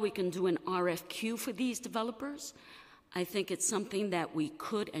how we can do an RFQ for these developers. I think it's something that we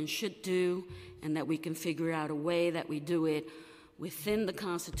could and should do, and that we can figure out a way that we do it within the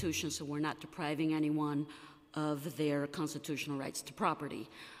Constitution so we're not depriving anyone of their constitutional rights to property.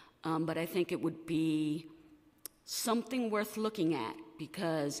 But I think it would be something worth looking at,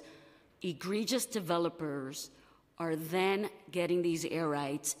 because egregious developers are then getting these air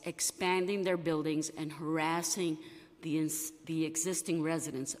rights, expanding their buildings, and harassing the existing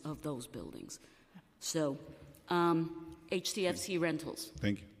residents of those buildings. So, HDFC rentals.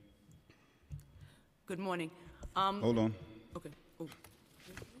 Thank you. Good morning. Hold on. Okay. Oh.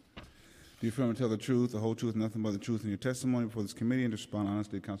 Do you affirm to tell the truth, the whole truth, and nothing but the truth in your testimony before this committee, and to respond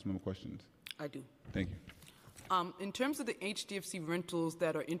honestly to councilmember questions? I do. Thank you. In terms of the HDFC rentals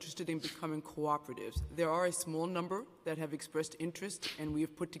that are interested in becoming cooperatives, there are a small number that have expressed interest, and we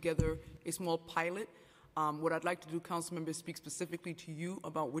have put together a small pilot. What I'd like to do, council members, speak specifically to you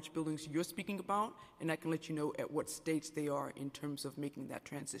about which buildings you're speaking about, and I can let you know at what stage they are in terms of making that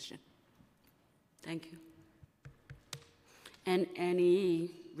transition. Thank you. And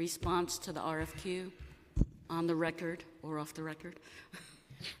any response to the RFQ on the record or off the record?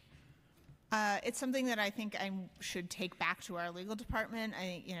 It's something that I think I should take back to our legal department.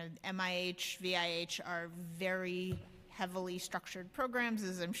 MIH, VIH are very heavily structured programs,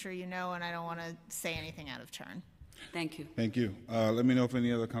 as I'm sure you know, and I don't want to say anything out of turn. Thank you. Thank you. Let me know if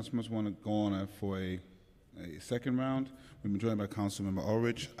any other councilmembers want to go on for a second round. We've been joined by Councilmember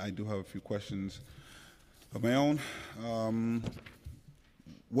Ulrich. I do have a few questions of my own.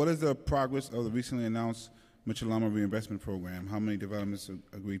 What is the progress of the recently announced Mitchell-Lama Reinvestment Program? How many developments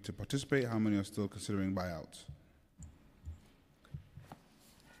agreed to participate? How many are still considering buyouts?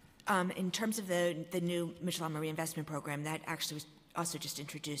 In terms of the new Mitchell-Lama Reinvestment Program, that actually was also just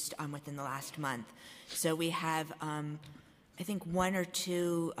introduced within the last month. So we have, I think, one or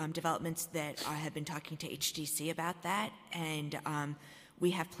two developments that have been talking to HDC about that, and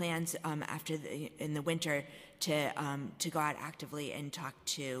we have plans in the winter to go out actively and talk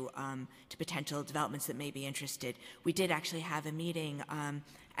to potential developments that may be interested. We did actually have a meeting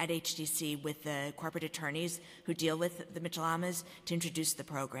at HDC with the corporate attorneys who deal with the Mitchell-Lamas to introduce the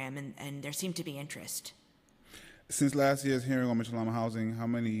program, and there seemed to be interest. Since last year's hearing on Mitchell-Lama housing, how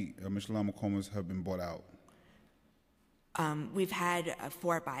many Mitchell-Lama comas have been bought out? We've had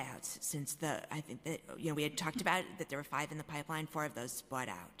 4 buyouts since I think that, we had talked about that there were 5 in the pipeline, 4 of those bought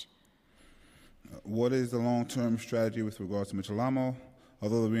out. What is the long-term strategy with regards to Mitchell-Lama?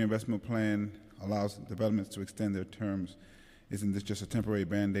 Although the reinvestment plan allows developments to extend their terms, isn't this just a temporary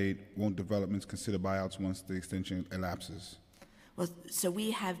Band-Aid? Won't developments consider buyouts once the extension elapses? Well, so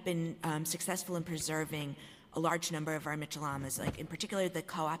we have been successful in preserving a large number of our Mitchell-Lamas. Like in particular, the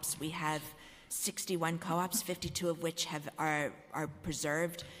co-ops, we have 61 co-ops, 52 of which are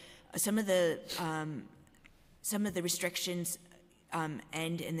preserved. Some of the restrictions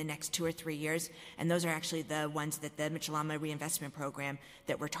end in the next 2 or 3 years, and those are actually the ones that the Mitchell-Lama Reinvestment Program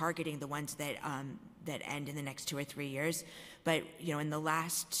that we're targeting, the ones that end in the next 2 or 3 years. But in the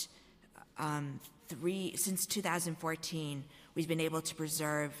last since 2014, we've been able to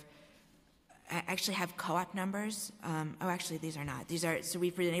preserve. I actually have co-op numbers. Actually, these are not. So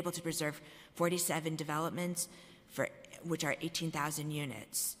we've been able to preserve 47 developments which are 18,000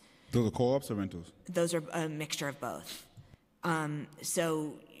 units. Those are co-ops or rentals? Those are a mixture of both. And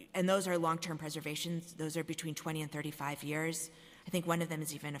those are long-term preservations. Those are between 20 and 35 years. I think one of them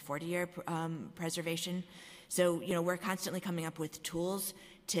is even a 40-year preservation. So, we're constantly coming up with tools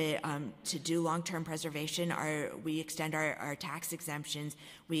to do long-term preservation. We extend our tax exemptions.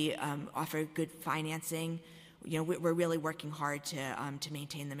 We offer good financing. We're really working hard to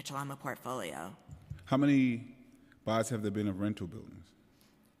maintain the Mitchell-Lama portfolio. How many buys have there been of rental buildings?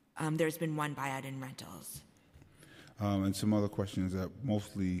 There's been 1 buyout in rentals. And some other questions that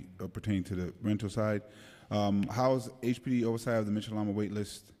mostly pertain to the rental side. How has HPD oversight of the Mitchell-Lama wait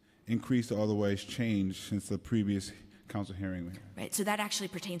list increased or otherwise changed since the previous council hearing? Right, so that actually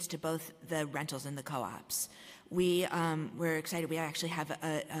pertains to both the rentals and the co-ops. We're excited. We actually have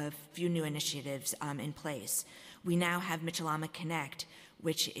a few new initiatives in place. We now have Mitchell-Lama Connect,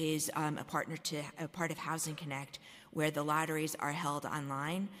 which is a part of Housing Connect, where the lotteries are held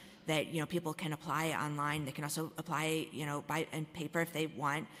online, that, people can apply online. They can also apply, by in paper if they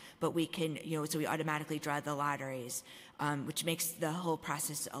want, but we can, so we automatically draw the lotteries, which makes the whole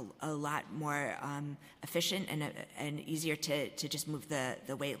process a lot more efficient and easier to just move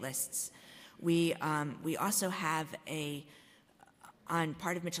the wait lists. We also have on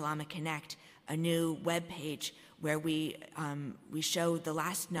part of Mitchell-Lama Connect, a new web page where we show the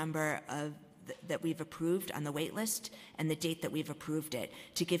last number of that we've approved on the wait list and the date that we've approved it,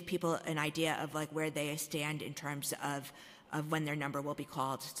 to give people an idea of like where they stand in terms of when their number will be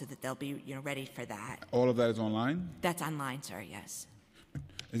called, so that they'll be ready for that. All of that is online? That's online, sir, yes.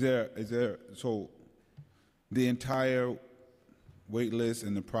 Is there so the entire wait list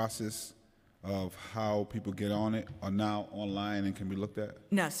and the process of how people get on it are now online and can be looked at?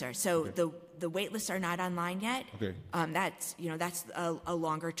 No, sir. So the wait lists are not online yet. Okay. That's a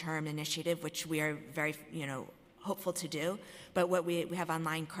longer term initiative, which we are very hopeful to do. But what we have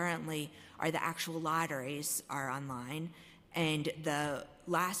online currently are the actual lotteries are online, and the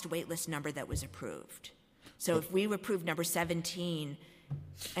last wait list number that was approved. So if we approved number 17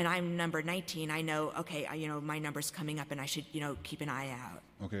 and I'm number 19, I know, okay, my number's coming up and I should, keep an eye out.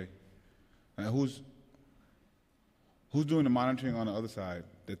 Okay. And who's doing the monitoring on the other side,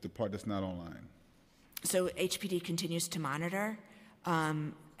 that the part that's not online? So HPD continues to monitor,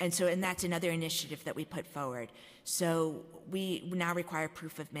 and that's another initiative that we put forward. So we now require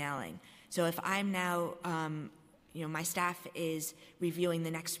proof of mailing. So if I'm now, my staff is reviewing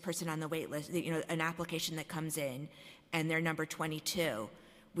the next person on the wait list, an application that comes in, and they're number 22.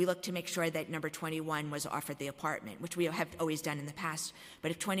 We look to make sure that number 21 was offered the apartment, which we have always done in the past.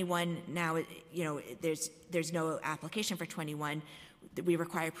 But if 21 now, there's no application for 21, we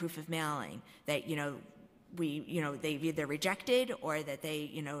require proof of mailing that they've either rejected or that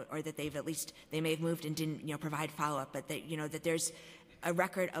they've at least they may have moved and didn't provide follow up, but that there's a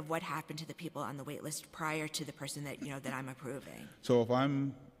record of what happened to the people on the wait list prior to the person that I'm approving. So if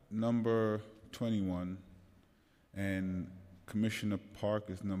I'm number 21 and Commissioner Park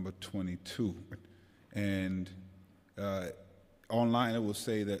is number 22, and online it will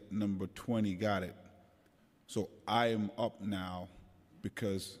say that number 20 got it. So I am up now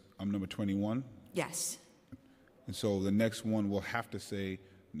because I'm number 21? Yes. And so the next one will have to say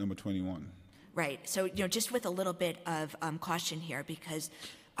number 21. Right. So, just with a little bit of caution here, because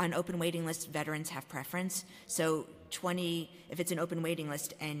on open waiting lists, veterans have preference. So 20, if it's an open waiting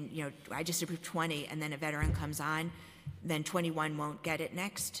list and, I just approved 20 and then a veteran comes on, then 21 won't get it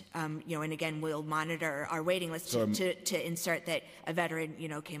next. And again, we'll monitor our waiting list to insert that a veteran,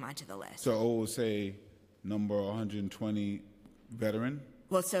 came onto the list. So it will say number 120 veteran?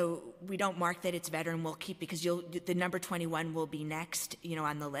 Well, so we don't mark that it's veteran. We'll keep, because the number 21 will be next,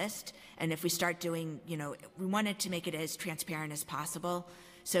 on the list. And if we start doing, we wanted to make it as transparent as possible.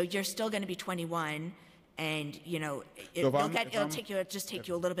 So you're still going to be 21. And it'll just take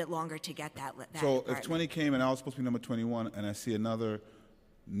you a little bit longer to get that. So apartment. if 20 came and I was supposed to be number 21, and I see another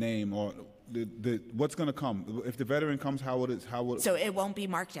name, or what's going to come? If the veteran comes, how would it? So it won't be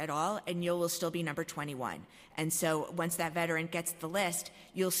marked at all, and you will still be number 21. And so once that veteran gets the list,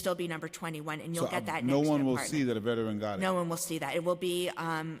 you'll still be number 21, and you'll get that. No next one will apartment. see that a veteran got it. No one will see that. It will be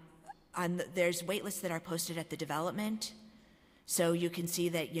there's wait lists that are posted at the development. So you can see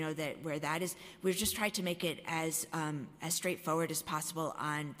that, that where that is. We've just tried to make it as straightforward as possible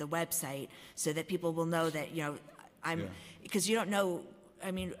on the website, so that people will know that, because you don't know. I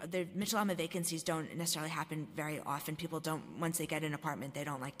mean, the Mitchell-Lama vacancies don't necessarily happen very often. People don't, once they get an apartment, they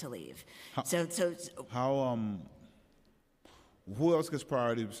don't like to leave. Who else gets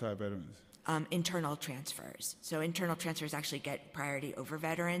priority beside veterans? Internal transfers. So internal transfers actually get priority over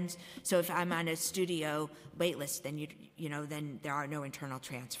veterans. So if I'm on a studio wait list, then then there are no internal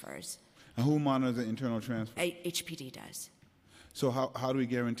transfers. And who monitors the internal transfer? HPD does. So how do we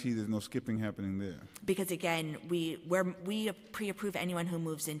guarantee there's no skipping happening there? Because again, we pre-approve anyone who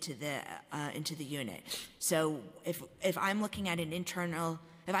moves into the unit. So if I'm looking at an external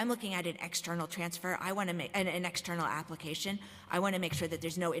transfer, I want to make an external application. I want to make sure that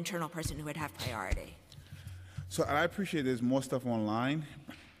there's no internal person who would have priority. So I appreciate there's more stuff online.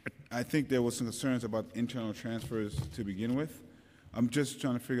 I think there was some concerns about internal transfers to begin with. I'm just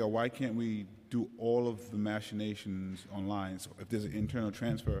trying to figure out, why can't we do all of the machinations online? So if there's an internal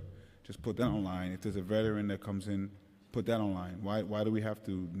transfer, just put that online. If there's a veteran that comes in, put that online. Why do we have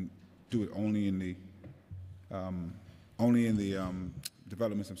to do it only in the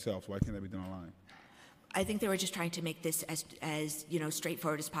developments themselves? Why can't that be done online? I think they were just trying to make this as you know,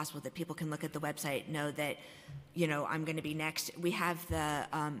 straightforward as possible, that people can look at the website, know that, you know, I'm going to be next. We have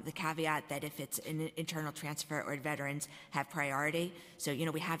the caveat that if it's an internal transfer or veterans have priority. So, you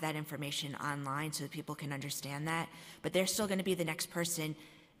know, we have that information online so that people can understand that. But they're still going to be the next person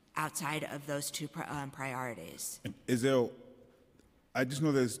outside of those two priorities. Is there, I just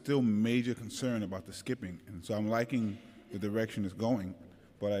know there's still major concern about the skipping, and so I'm liking the direction it's going.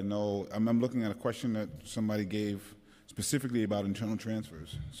 But I know, I'm looking at a question that somebody gave specifically about internal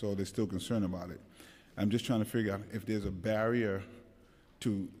transfers, so they're still concerned about it. I'm just trying to figure out if there's a barrier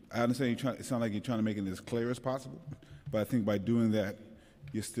to, I understand it sounds like you're trying to make it as clear as possible, but I think by doing that,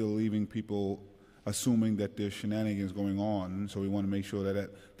 you're still leaving people assuming that there's shenanigans going on, so we want to make sure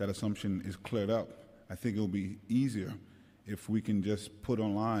that that assumption is cleared up. I think it'll be easier if we can just put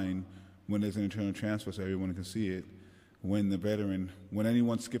online when there's an internal transfer so everyone can see it, when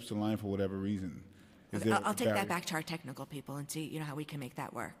anyone skips the line for whatever reason. I'll take that back to our technical people and see, you know, how we can make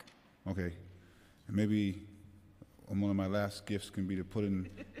that work. Okay. And maybe one of my last gifts can be to put in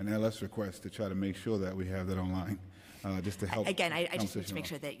an LS request to try to make sure that we have that online, just to help. Again, I just need to make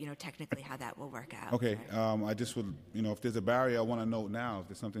sure that, you know, technically how that will work out. Okay. I just would, you know, if there's a barrier, I want to know now if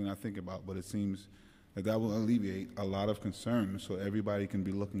there's something I think about, but it seems that will alleviate a lot of concerns so everybody can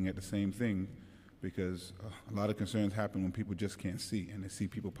be looking at the same thing, because a lot of concerns happen when people just can't see, and they see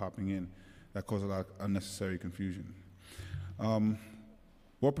people popping in. That causes a lot of unnecessary confusion.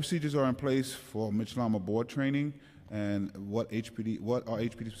 What procedures are in place for Mitchell-Lama board training, and what are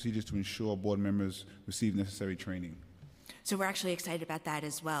HPD procedures to ensure board members receive necessary training? So we're actually excited about that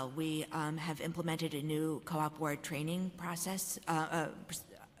as well. We have implemented a new co-op board training process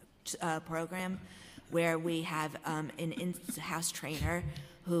program where we have an in-house trainer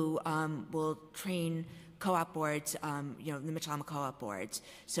who will train co-op boards, you know, the Mitchell-Lama co-op boards.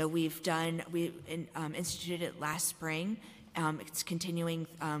 So we instituted it last spring. It's continuing.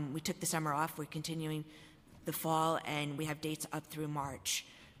 We took the summer off. We're continuing the fall, and we have dates up through March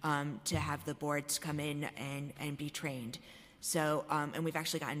to have the boards come in and be trained. So, and we've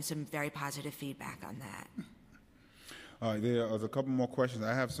actually gotten some very positive feedback on that. There's a couple more questions.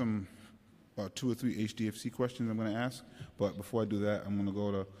 I have some about 2 or 3 HDFC questions I'm going to ask, but before I do that, I'm going to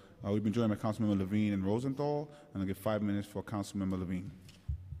go to, we've been joined by Councilmember Levine and Rosenthal, and I'll give 5 minutes for Councilmember Levine.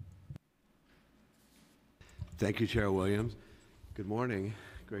 Thank you, Chair Williams. Good morning.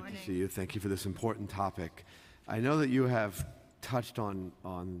 Great to see you. Thank you for this important topic. I know that you have touched on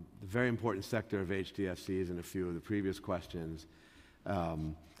the very important sector of HDFCs in a few of the previous questions.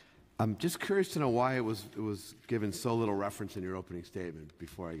 I'm just curious to know why it was given so little reference in your opening statement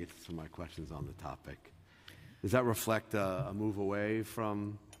before I get to some of my questions on the topic. Does that reflect a move away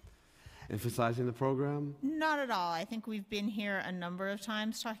from emphasizing the program? Not at all. I think we've been here a number of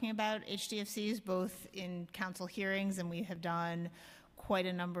times talking about HDFCs, both in council hearings, and we have done quite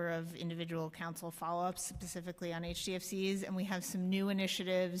a number of individual council follow-ups specifically on HDFCs, and we have some new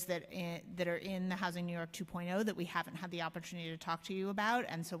initiatives that are in the Housing New York 2.0 that we haven't had the opportunity to talk to you about,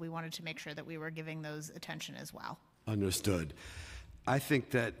 and so we wanted to make sure that we were giving those attention as well. Understood. I think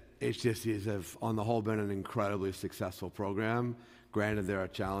that HDFCs have, on the whole, been an incredibly successful program. Granted, there are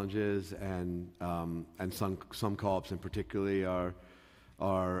challenges, and some co-ops in particularly are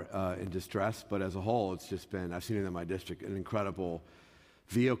in distress, but as a whole, it's just been, I've seen it in my district, an incredible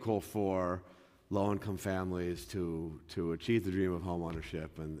vehicle for low-income families to achieve the dream of home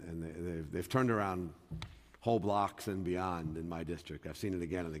ownership, and they've turned around whole blocks and beyond in my district. I've seen it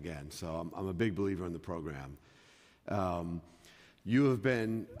again and again, so I'm a big believer in the program. You have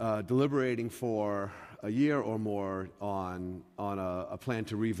been deliberating for a year or more on a plan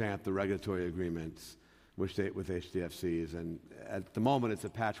to revamp the regulatory agreements with HDFCs, and at the moment it's a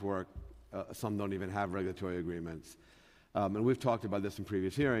patchwork. Some don't even have regulatory agreements. And we've talked about this in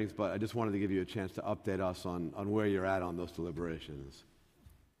previous hearings, but I just wanted to give you a chance to update us on where you're at on those deliberations.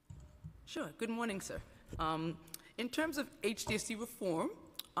 Sure. Good morning, sir. In terms of HDFC reform,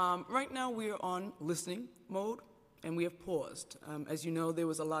 right now we are on listening mode, and we have paused. As you know, there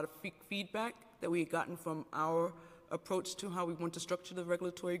was a lot of feedback that we had gotten from our approach to how we want to structure the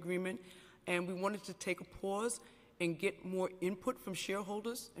regulatory agreement, and we wanted to take a pause and get more input from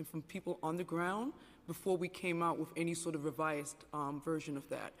shareholders and from people on the ground before we came out with any sort of revised version of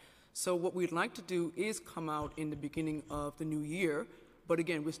that. So what we'd like to do is come out in the beginning of the new year, but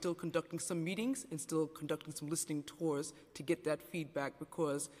again, we're still conducting some meetings and still conducting some listening tours to get that feedback,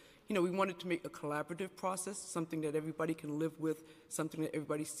 because you know, we wanted to make a collaborative process, something that everybody can live with, something that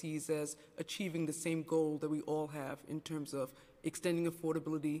everybody sees as achieving the same goal that we all have in terms of extending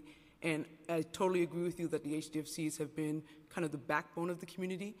affordability And I totally agree with you that the HDFCs have been kind of the backbone of the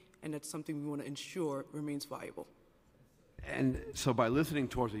community, and that's something we want to ensure remains viable. And so by listening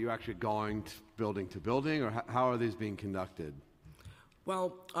tours, are you actually going building to building, or how are these being conducted?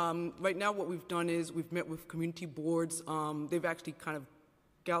 Well, right now what we've done is we've met with community boards. They've actually kind of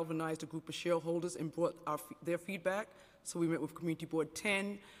galvanized a group of shareholders and brought their feedback. So we met with Community Board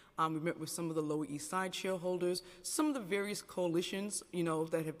 10. We met with some of the Lower East Side shareholders, some of the various coalitions,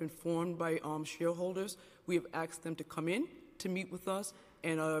 that have been formed by shareholders. We have asked them to come in to meet with us,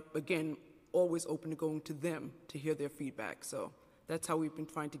 and again, always open to going to them to hear their feedback. So that's how we've been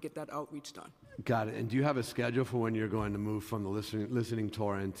trying to get that outreach done. Got it. And do you have a schedule for when you're going to move from the listening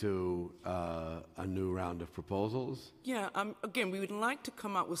tour into a new round of proposals? Yeah, again, we would like to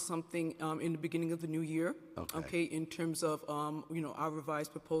come out with something in the beginning of the new year. Okay, in terms of, our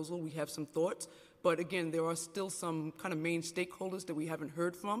revised proposal, we have some thoughts. But again, there are still some kind of main stakeholders that we haven't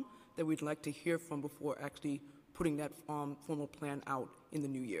heard from that we'd like to hear from before actually putting that formal plan out in the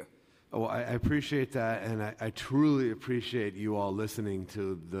new year. Oh, I appreciate that, and I truly appreciate you all listening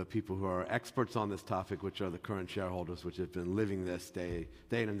to the people who are experts on this topic, which are the current shareholders, which have been living this day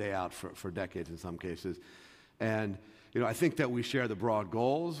in and day out for decades in some cases. And, I think that we share the broad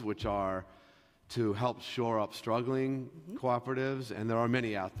goals, which are to help shore up struggling cooperatives, and there are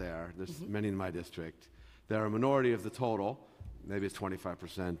many out there. There's many in my district. They're a minority of the total, maybe it's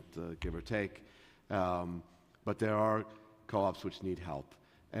 25%, give or take, but there are co-ops which need help.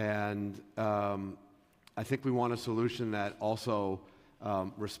 And I think we want a solution that also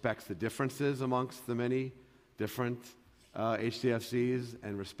respects the differences amongst the many different HDFCs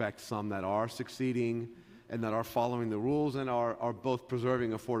and respects some that are succeeding and that are following the rules and are both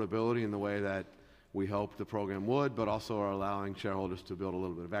preserving affordability in the way that we hope the program would, but also are allowing shareholders to build a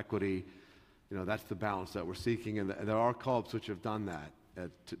little bit of equity. That's the balance that we're seeking, and there are co-ops which have done that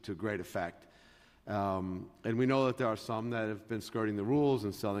to great effect. And we know that there are some that have been skirting the rules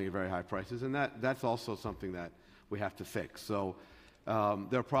and selling at very high prices, and that's also something that we have to fix. So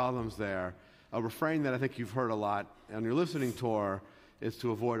there are problems there. A refrain that I think you've heard a lot on your listening tour is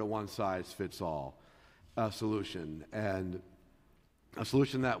to avoid a one-size-fits-all solution. And a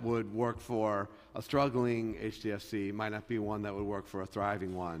solution that would work for a struggling HDFC might not be one that would work for a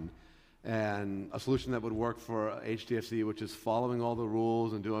thriving one. And a solution that would work for HDFC, which is following all the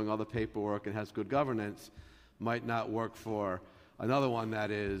rules and doing all the paperwork and has good governance, might not work for another one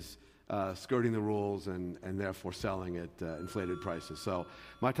that is skirting the rules and therefore selling at inflated prices. So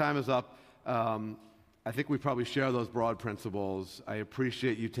my time is up. I think we probably share those broad principles. I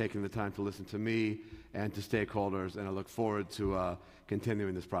appreciate you taking the time to listen to me and to stakeholders, and I look forward to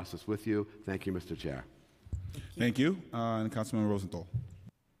continuing this process with you. Thank you, Mr. Chair. Thank you. And Councilman Rosenthal.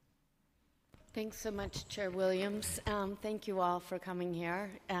 Thanks so much, Chair Williams. Thank you all for coming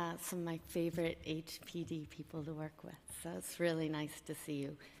here. Some of my favorite HPD people to work with, so it's really nice to see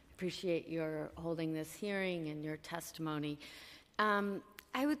you. Appreciate your holding this hearing and your testimony.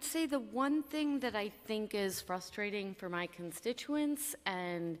 I would say the one thing that I think is frustrating for my constituents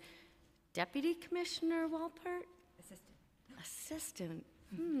and Deputy Commissioner Walpert? Assistant.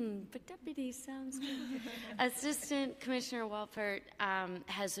 But deputy sounds good. Assistant Commissioner Walpert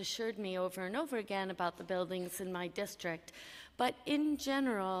has assured me over and over again about the buildings in my district. But in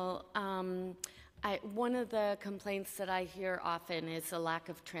general, one of the complaints that I hear often is a lack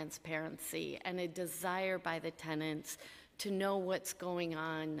of transparency and a desire by the tenants to know what's going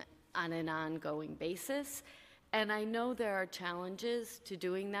on an ongoing basis. And I know there are challenges to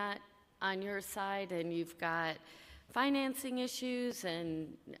doing that on your side, and you've got financing issues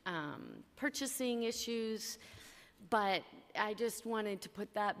and purchasing issues, but I just wanted to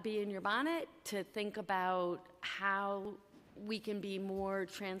put that bee in your bonnet to think about how we can be more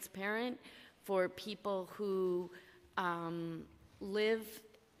transparent for people who live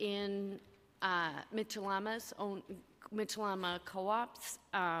in Mitchell-Lama co-ops,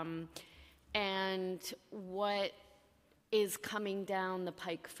 and what is coming down the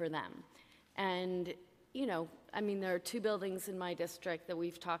pike for them. And there are two buildings in my district that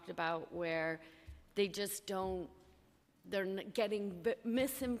we've talked about where they just they're getting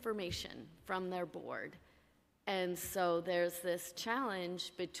misinformation from their board. And so there's this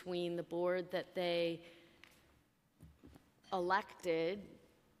challenge between the board that they elected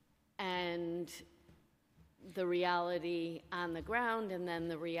and the reality on the ground, and then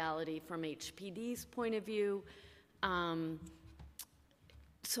the reality from HPD's point of view.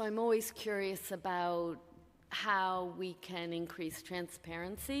 So I'm always curious about how we can increase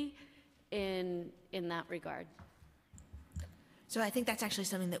transparency in that regard. So I think that's actually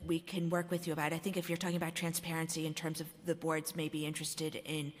something that we can work with you about. I think if you're talking about transparency in terms of the boards may be interested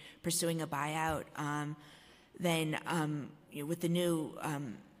in pursuing a buyout, then with the new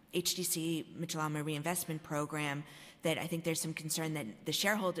HDC Mitchell-Alma reinvestment program, that I think there's some concern that the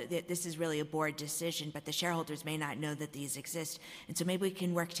shareholder, that this is really a board decision, but the shareholders may not know that these exist. And so maybe we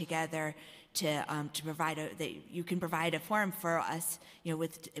can work together to provide you can provide a forum for us,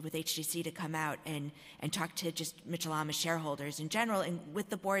 with HDC to come out and talk to just Mitchell-Alma shareholders in general, and with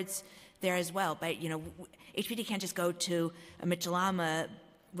the boards there as well. But HPD can't just go to a Mitchell-Alma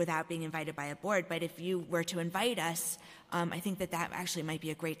without being invited by a board. But if you were to invite us, I think that actually might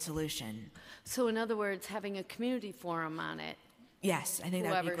be a great solution. So in other words, having a community forum on it. Yes, I think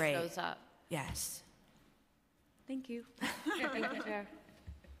that would be great. Whoever shows up. Yes. Thank you. Thank you, Chair.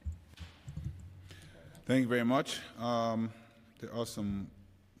 Thank you very much. There are some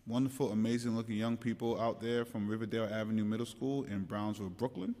wonderful, amazing-looking young people out there from Riverdale Avenue Middle School in Brownsville,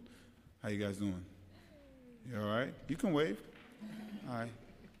 Brooklyn. How you guys doing? You all right? You can wave. All right.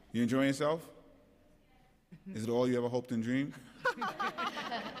 You enjoying yourself? Is it all you ever hoped and dreamed? Probably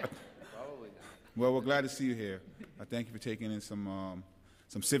not. Well, we're glad to see you here. I thank you for taking in some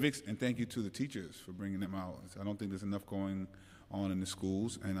civics, and thank you to the teachers for bringing them out. I don't think there's enough going on in the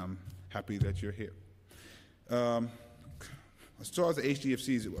schools, and I'm happy that you're here. As far as the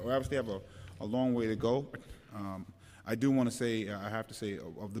HDFCs, we obviously have a long way to go. I do want to say, I have to say,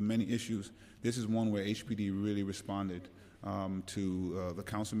 of the many issues, this is one where HPD really responded to the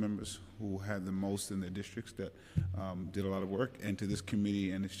council members who had the most in their districts that did a lot of work, and to this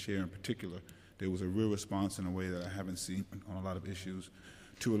committee and its chair in particular. There was a real response in a way that I haven't seen on a lot of issues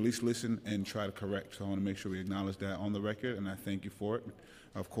to at least listen and try to correct. So I want to make sure we acknowledge that on the record, and I thank you for it.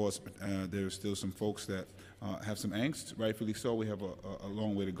 Of course, there's still some folks that have some angst, rightfully so. We have a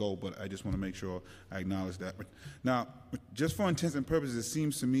long way to go, but I just want to make sure I acknowledge that. Now, just for intents and purposes, it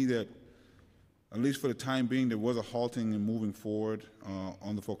seems to me that, at least for the time being, there was a halting and moving forward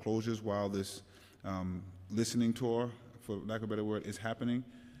on the foreclosures while this listening tour, for lack of a better word, is happening.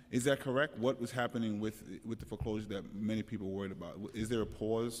 Is that correct? What was happening with the foreclosures that many people were worried about? Is there a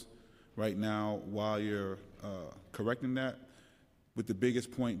pause right now while you're correcting that? With the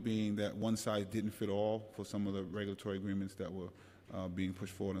biggest point being that one size didn't fit all for some of the regulatory agreements that were being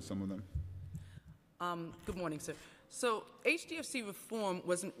pushed forward on some of them. Good morning, sir. So HDFC reform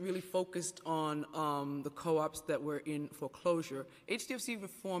wasn't really focused on the co-ops that were in foreclosure. HDFC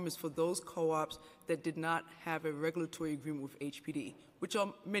reform is for those co-ops that did not have a regulatory agreement with HPD, which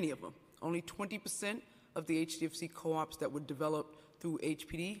are many of them. Only 20% of the HDFC co-ops that were developed through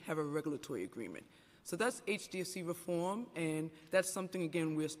HPD have a regulatory agreement. So that's HDFC reform, and that's something,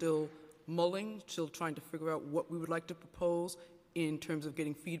 again, we're still mulling, still trying to figure out what we would like to propose in terms of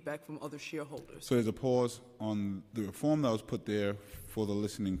getting feedback from other shareholders. So there's a pause on the reform that was put there for the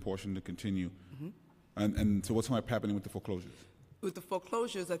listening portion to continue. Mm-hmm. And so what's happening with the foreclosures? With the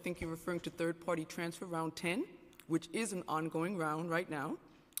foreclosures, I think you're referring to third-party transfer round 10, which is an ongoing round right now.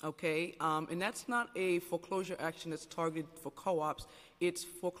 Okay, and that's not a foreclosure action that's targeted for co-ops. It's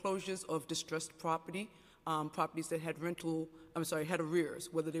foreclosures of distressed property, properties that had had arrears,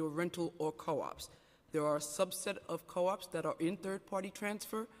 whether they were rental or co-ops. There are a subset of co-ops that are in third-party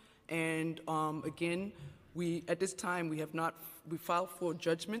transfer, and again, at this time we filed for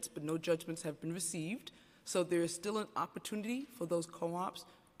judgments, but no judgments have been received. So there is still an opportunity for those co-ops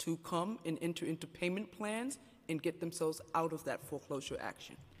to come and enter into payment plans and get themselves out of that foreclosure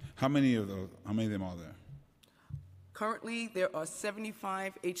action. How many of them are there? Currently, there are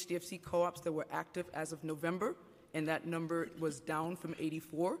 75 HDFC co-ops that were active as of November, and that number was down from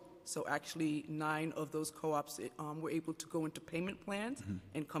 84. So actually, 9 of those co-ops were able to go into payment plans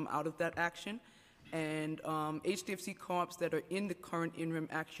and come out of that action. And HDFC co-ops that are in the current interim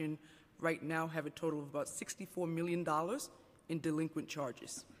action right now have a total of about $64 million in delinquent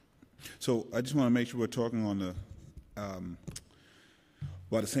charges. So I just want to make sure we're talking on the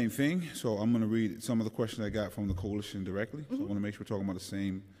about the same thing. So I'm going to read some of the questions I got from the coalition directly. So I want to make sure we're talking about the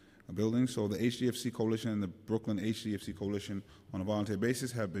same building. So the HDFC Coalition and the Brooklyn HDFC Coalition on a volunteer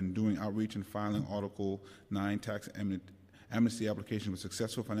basis have been doing outreach and filing Article 9 tax amnesty application with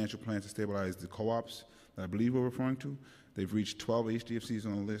successful financial plans to stabilize the co-ops that I believe we're referring to. They've reached 12 HDFCs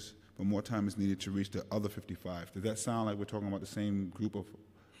on the list, but more time is needed to reach the other 55. Does that sound like we're talking about the same group of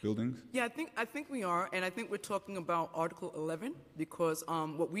buildings? Yeah, I think we are, and I think we're talking about Article 11 because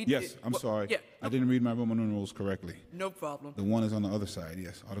what we Yes, I'm sorry. Yeah, I didn't read my Roman numerals correctly. No problem. The one is on the other side,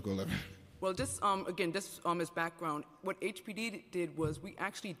 yes, Article 11. Well, just again, just as background, what HPD did was we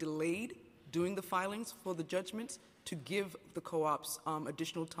actually delayed doing the filings for the judgments to give the co-ops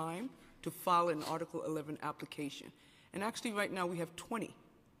additional time to file an Article 11 application. And actually, right now, we have 20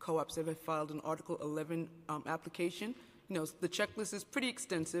 co-ops that have filed an Article 11 application. You know, the checklist is pretty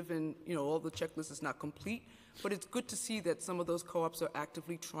extensive, and, you know, all the checklist is not complete, but it's good to see that some of those co-ops are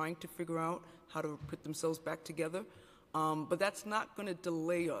actively trying to figure out how to put themselves back together. But that's not going to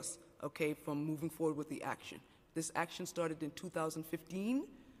delay us, okay, from moving forward with the action. This action started in 2015,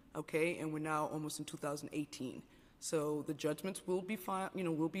 okay, and we're now almost in 2018. So the judgments will be filed, you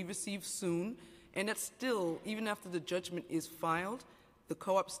know, will be received soon, and that's still, even after the judgment is filed, the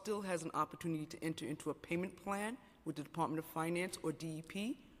co-op still has an opportunity to enter into a payment plan with the Department of Finance or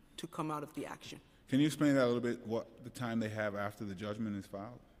DEP to come out of the action. Can you explain that a little bit, what the time they have after the judgment is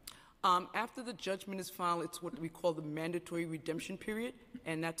filed? After the judgment is filed, it's what we call the mandatory redemption period,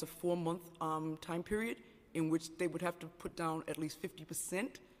 and that's a 4-month time period in which they would have to put down at least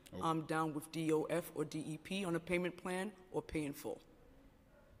 50% down with DOF or DEP on a payment plan or pay in full.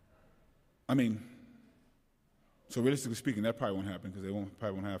 I mean, so realistically speaking, that probably won't happen because they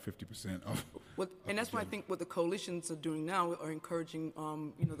probably won't have 50% of. And that's why I think what the coalitions are doing now are encouraging,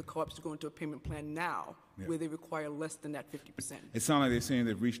 you know, the co-ops to go into a payment plan now, where they require less than that 50%. It sounds like they're saying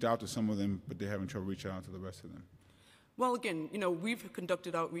they've reached out to some of them, but they're having trouble reaching out to the rest of them. Well, again, you know, we've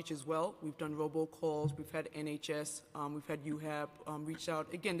conducted outreach as well. We've done robocalls. We've had NHS. We've had UHAB reach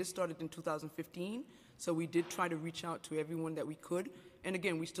out. Again, this started in 2015, so we did try to reach out to everyone that we could. And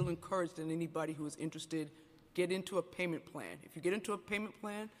again, we still encourage that anybody who is interested, get into a payment plan. If you get into a payment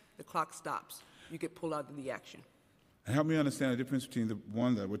plan, the clock stops. You get pulled out of the action. And help me understand the difference between the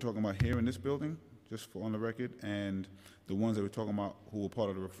one that we're talking about here in this building, just for on the record, and the ones that we're talking about who were part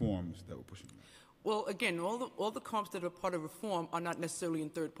of the reforms that we're pushing. Well, again, all the co-ops that are part of reform are not necessarily in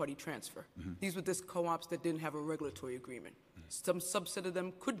third-party transfer. These were just co-ops that didn't have a regulatory agreement. Some subset of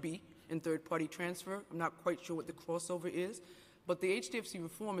them could be in third-party transfer. I'm not quite sure what the crossover is, but the HDFC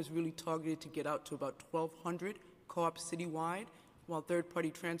reform is really targeted to get out to about 1,200 co-ops citywide, while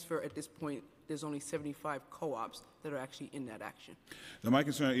third-party transfer at this point, there's only 75 co-ops that are actually in that action. Now, my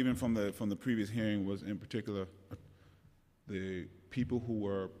concern, even from the previous hearing, was in particular the people who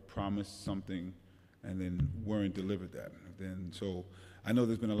were promised something and then weren't delivered that. So I know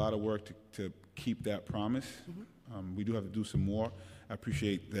there's been a lot of work to keep that promise. We do have to do some more. I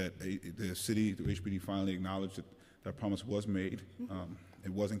appreciate that the city, the HPD, finally acknowledged that that promise was made.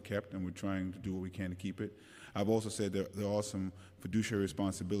 It wasn't kept, and we're trying to do what we can to keep it. I've also said there are some fiduciary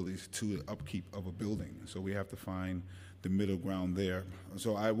responsibilities to the upkeep of a building, so we have to find the middle ground there.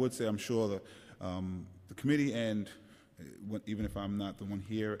 So I would say I'm sure the committee and even if I'm not the one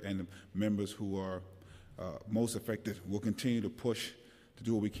here, and the members who are most affected will continue to push to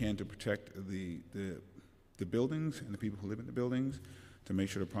do what we can to protect the buildings and the people who live in the buildings, to make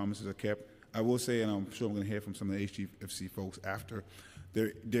sure the promises are kept. I will say, and I'm sure I'm going to hear from some of the HDFC folks after,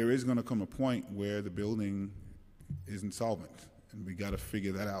 there is going to come a point where the building is insolvent, and we got to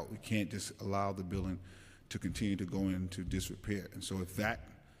figure that out. We can't just allow the building to continue to go into disrepair. And so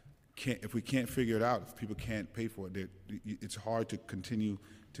if we can't figure it out, if people can't pay for it, it's hard to continue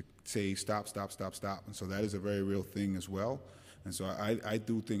to say stop, stop, stop, stop. And so that is a very real thing as well. And so I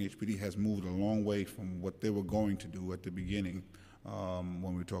do think HPD has moved a long way from what they were going to do at the beginning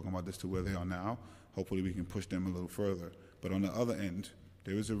when we were talking about this to where they are now. Hopefully we can push them a little further. But on the other end,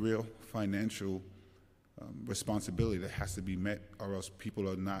 there is a real financial responsibility that has to be met, or else people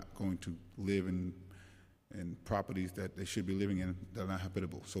are not going to live in properties that they should be living in that are not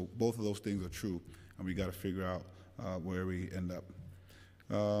habitable. So both of those things are true, and we got to figure out where we end up.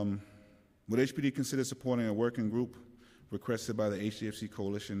 Would HPD consider supporting a working group requested by the HDFC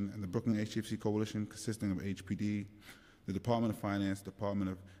Coalition and the Brooklyn HDFC Coalition, consisting of HPD, the Department of Finance,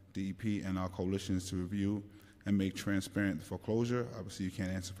 Department of DEP, and our coalitions, to review and make transparent the foreclosure? Obviously, you can't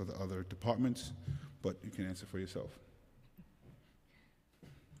answer for the other departments, but you can answer for yourself.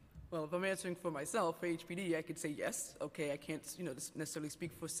 Well, if I'm answering for myself, for HPD, I could say yes. Okay, I can't, necessarily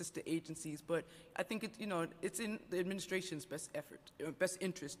speak for sister agencies, but I think it's in the administration's best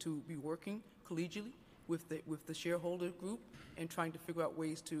interest to be working collegially with the shareholder group and trying to figure out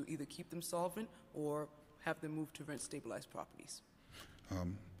ways to either keep them solvent or have them move to rent-stabilized properties.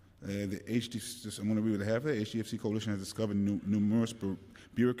 I'm going to read what they have there. HDFC Coalition has discovered numerous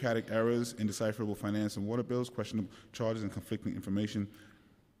bureaucratic errors, indecipherable finance and water bills, questionable charges, and conflicting information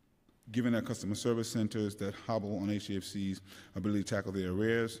given our customer service centers that hobble on HDFC's ability to tackle their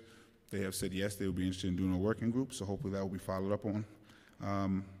arrears. They have said yes, they will be interested in doing a working group, so hopefully that will be followed up on.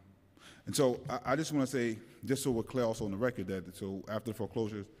 And so I just want to say, just so we're clear also on the record, that so after the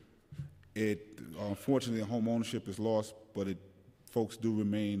foreclosures, unfortunately home ownership is lost, but folks do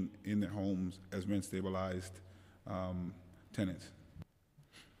remain in their homes as rent-stabilized tenants.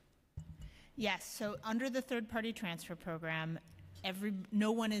 Yes, so under the third-party transfer program,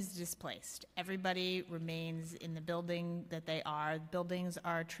 no one is displaced. Everybody remains in the building that they are. Buildings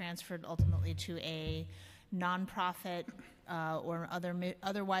are transferred ultimately to a nonprofit or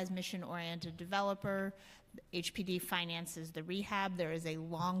otherwise mission-oriented developer. HPD finances the rehab. There is a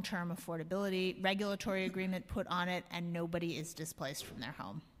long-term affordability regulatory agreement put on it, and nobody is displaced from their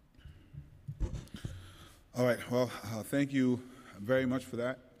home. All right. Well, thank you very much for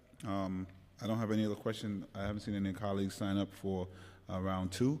that. I don't have any other questions. I haven't seen any colleagues sign up for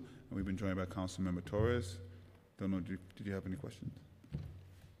round two, and we've been joined by Councilmember Torres. Don't know, did you have any questions?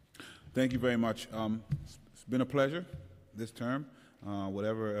 Thank you very much. It's been a pleasure this term.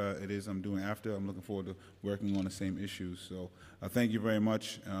 Whatever it is I'm doing after, I'm looking forward to working on the same issues. So thank you very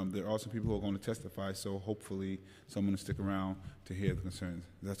much. There are also people who are going to testify, so hopefully someone will stick around to hear the concerns.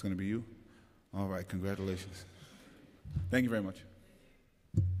 That's going to be you? All right, congratulations. Thank you very much.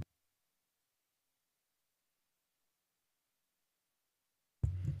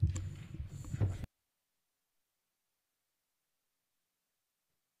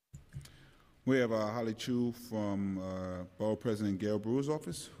 We have Holly Chu from Borough President Gail Brewer's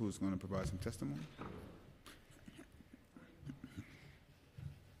office, who's going to provide some testimony.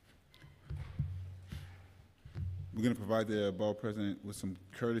 We're going to provide the Borough President with some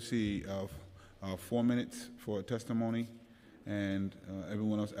courtesy of 4 minutes for a testimony, and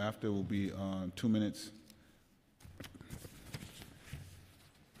everyone else after will be 2 minutes.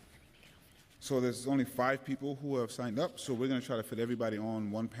 So there's only 5 people who have signed up, so we're going to try to fit everybody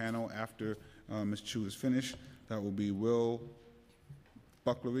on one panel after Ms. Chu is finished. That will be Will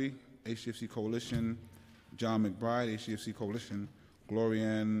Bucklery, HDFC Coalition, John McBride, HDFC Coalition,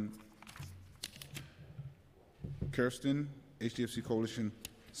 Glorianne Kirsten, HDFC Coalition,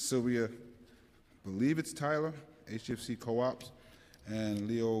 Sylvia, I believe it's Tyler, HDFC Co-ops, and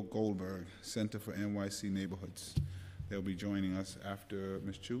Leo Goldberg, Center for NYC Neighborhoods. They'll be joining us after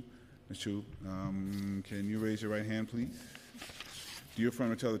Ms. Chu. Ms. Chu, can you raise your right hand, please? Do you affirm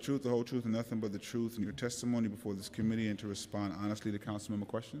to tell the truth, the whole truth, and nothing but the truth in your testimony before this committee and to respond honestly to council member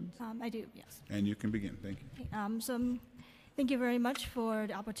questions? I do, yes. And you can begin. Thank you. Okay, thank you very much for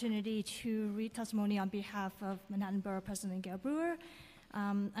the opportunity to read testimony on behalf of Manhattan Borough President Gail Brewer.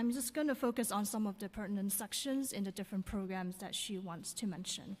 I'm just going to focus on some of the pertinent sections in the different programs that she wants to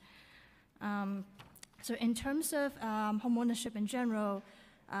mention. So in terms of homeownership in general,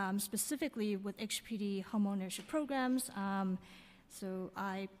 specifically with HPD homeownership programs, so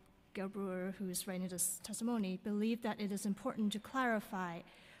I, Gail Brewer, who is writing this testimony, believe that it is important to clarify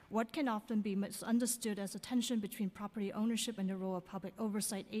what can often be misunderstood as a tension between property ownership and the role of public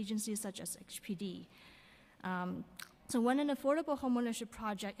oversight agencies such as HPD. So when an affordable homeownership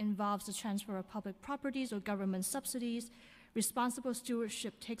project involves the transfer of public properties or government subsidies, responsible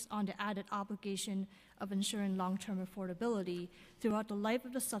stewardship takes on the added obligation of ensuring long-term affordability throughout the life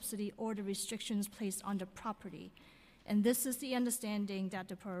of the subsidy or the restrictions placed on the property. And this is the understanding that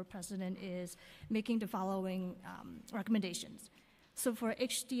the Borough President is making the following recommendations. So for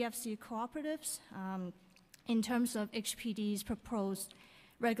HDFC cooperatives, in terms of HPD's proposed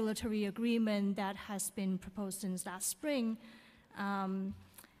regulatory agreement that has been proposed since last spring, can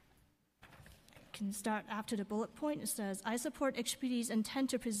start after the bullet point. It says, I support HPD's intent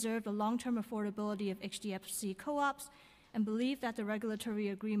to preserve the long-term affordability of HDFC co-ops and believe that the regulatory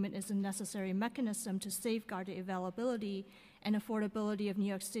agreement is a necessary mechanism to safeguard the availability and affordability of New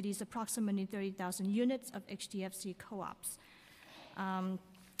York City's approximately 30,000 units of HDFC co-ops.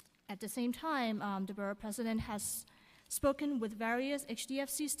 At the same time, the Borough President has spoken with various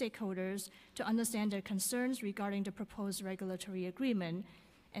HDFC stakeholders to understand their concerns regarding the proposed regulatory agreement.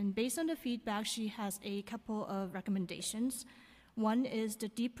 And based on the feedback, she has a couple of recommendations. One is the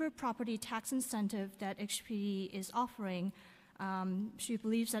deeper property tax incentive that HPD is offering. She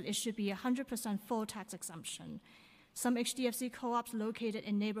believes that it should be 100% full tax exemption. Some HDFC co-ops located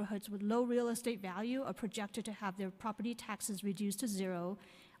in neighborhoods with low real estate value are projected to have their property taxes reduced to zero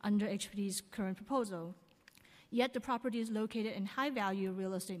under HPD's current proposal. Yet the properties located in high-value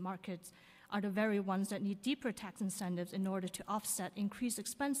real estate markets are the very ones that need deeper tax incentives in order to offset increased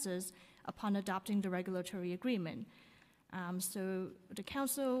expenses upon adopting the regulatory agreement. So the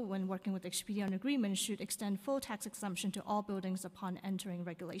council, when working with HPD on agreement, should extend full tax exemption to all buildings upon entering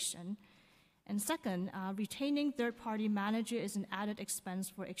regulation. And second, retaining third-party manager is an added expense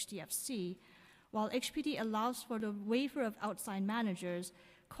for HDFC. While HPD allows for the waiver of outside managers,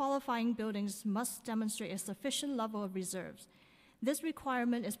 qualifying buildings must demonstrate a sufficient level of reserves. This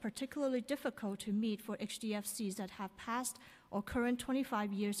requirement is particularly difficult to meet for HDFCs that have past or current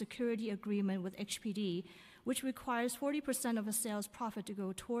 25-year security agreement with HPD, which requires 40% of a sales profit to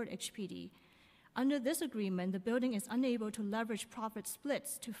go toward HPD. Under this agreement, the building is unable to leverage profit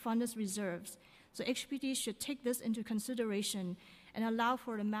splits to fund its reserves, so HPD should take this into consideration and allow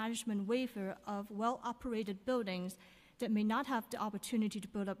for the management waiver of well-operated buildings that may not have the opportunity to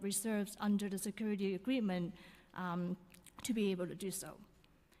build up reserves under the security agreement to be able to do so.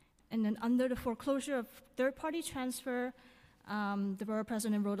 And then under the foreclosure of third-party transfer, the borough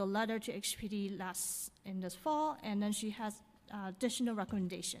president wrote a letter to HPD in this fall, and then she has additional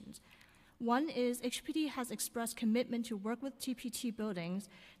recommendations. One is HPD has expressed commitment to work with TPT buildings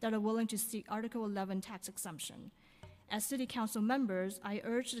that are willing to seek Article 11 tax exemption. As City Council members, I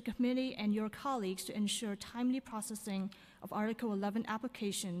urge the committee and your colleagues to ensure timely processing of Article 11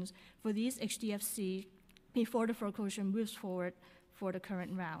 applications for these HDFC before the foreclosure moves forward for the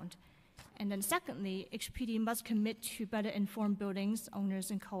current round. And then secondly, HPD must commit to better inform buildings,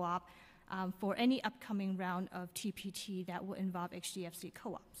 owners, and co-op for any upcoming round of TPT that will involve HDFC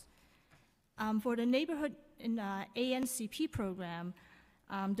co-ops. For the neighborhood in ANCP program,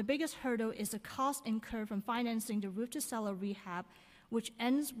 the biggest hurdle is the cost incurred from financing the roof-to-cellar rehab, which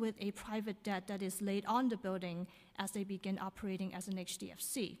ends with a private debt that is laid on the building as they begin operating as an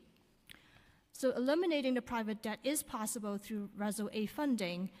HDFC. So eliminating the private debt is possible through Reso A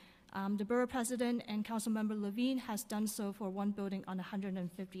funding. The borough president and Councilmember Levine has done so for one building on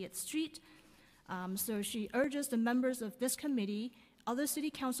 150th Street. So she urges the members of this committee, other city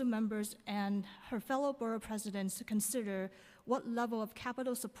council members, and her fellow borough presidents to consider what level of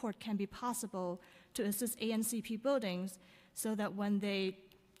capital support can be possible to assist ANCP buildings so that when they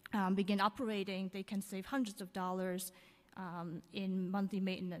begin operating, they can save hundreds of dollars in monthly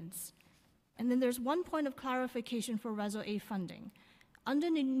maintenance. And then there's one point of clarification for Reso A funding. Under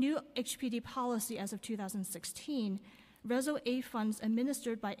the new HPD policy as of 2016, Reso A funds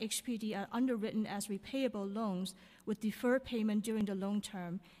administered by HPD are underwritten as repayable loans with deferred payment during the loan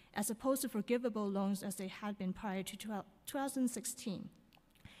term, as opposed to forgivable loans as they had been prior to 2016.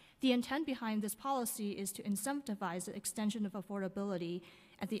 The intent behind this policy is to incentivize the extension of affordability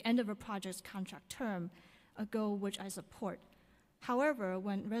at the end of a project's contract term, a goal which I support. However,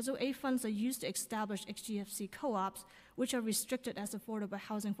 when Reso A funds are used to establish HDFC co-ops, which are restricted as affordable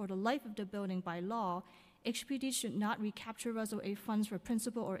housing for the life of the building by law, HPD should not recapture Reso A funds for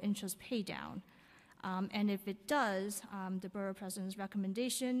principal or interest paydown. And if it does, the borough president's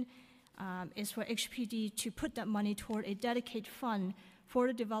recommendation is for HPD to put that money toward a dedicated fund for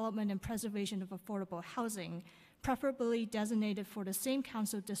the development and preservation of affordable housing, preferably designated for the same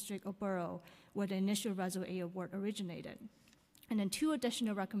council district or borough where the initial Reso A award originated. And then two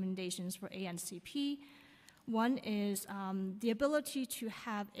additional recommendations for ANCP. One is the ability to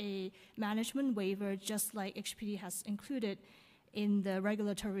have a management waiver, just like HPD has included in the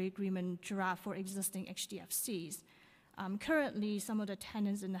regulatory agreement draft for existing HDFCs. Currently, some of the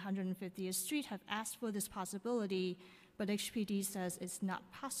tenants in 150th Street have asked for this possibility, but HPD says it's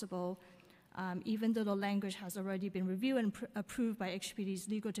not possible, even though the language has already been reviewed and approved by HPD's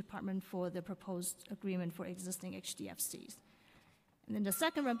legal department for the proposed agreement for existing HDFCs. And then the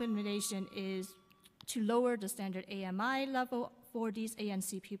second recommendation is to lower the standard AMI level for these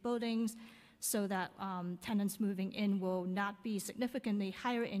ANCP buildings so that tenants moving in will not be significantly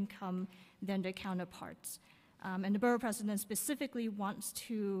higher income than their counterparts. And the borough president specifically wants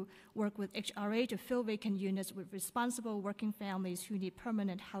to work with HRA to fill vacant units with responsible working families who need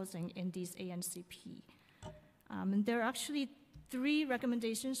permanent housing in these ANCP. And there are actually three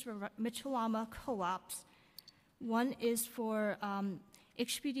recommendations for Mitchell-Lama co-ops. One is for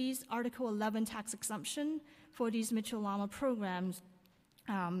HPD's Article 11 tax exemption for these Mitchell-Lama programs,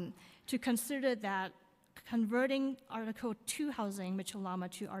 to consider that converting Article 2 housing Mitchell-Lama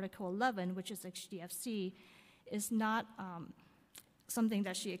to Article 11, which is HDFC, is not something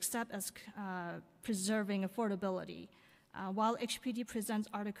that she accepts as preserving affordability. While HPD presents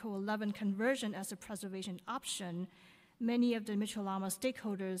Article 11 conversion as a preservation option, many of the Mitchell-Lama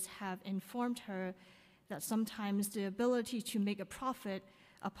stakeholders have informed her that sometimes the ability to make a profit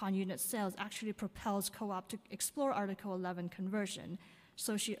upon unit sales actually propels co-op to explore Article 11 conversion.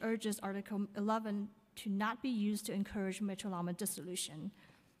 So she urges Article 11 to not be used to encourage Mitchell-Lama dissolution.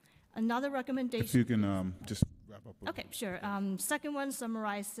 Another recommendation— If you can just wrap up. Okay, sure. Second one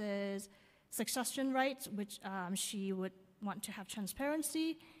summarizes succession rights, which she would want to have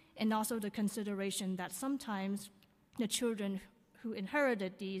transparency, and also the consideration that sometimes the children who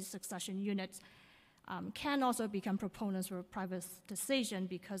inherited these succession units can also become proponents for privatization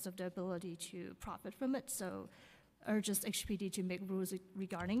because of the ability to profit from it. So urges HPD to make rules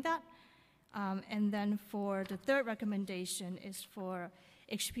regarding that. And then for the third recommendation is for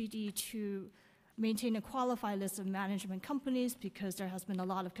HPD to maintain a qualified list of management companies because there has been a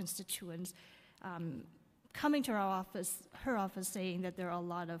lot of constituents coming to her office saying that there are a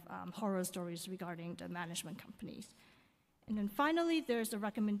lot of horror stories regarding the management companies. And then finally, there's a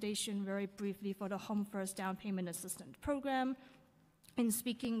recommendation very briefly for the Home First Down Payment Assistance Program. In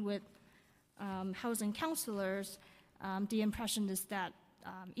speaking with housing counselors, the impression is that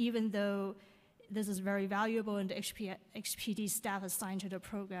even though this is very valuable and the HPD staff assigned to the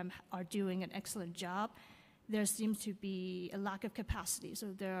program are doing an excellent job, there seems to be a lack of capacity. So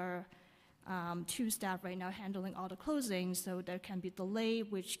there are 2 staff right now handling all the closings, so there can be delay,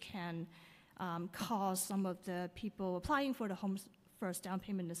 which can cause some of the people applying for the Home First Down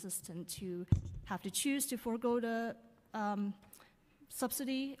Payment Assistance to have to choose to forego the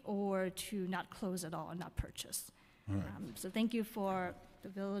subsidy or to not close at all and not purchase. All right. So thank you for the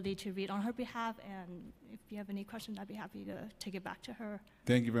ability to read on her behalf, and if you have any questions, I'd be happy to take it back to her.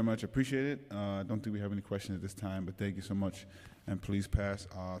 Thank you very much. Appreciate it. I don't think we have any questions at this time, but thank you so much. And please pass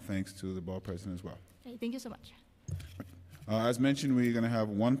our thanks to the board president as well. Okay, thank you so much. As mentioned, we're going to have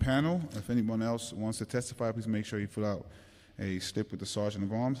one panel. If anyone else wants to testify, please make sure you fill out a slip with the Sergeant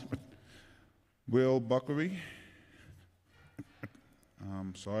of Arms. Will Buckery.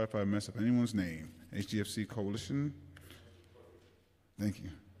 I'm sorry if I mess up anyone's name. HDFC Coalition. Thank you.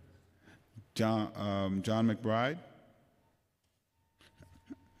 John McBride.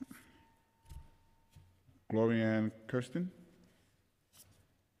 Glorianne Kirsten.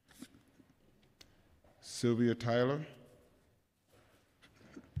 Sylvia Tyler.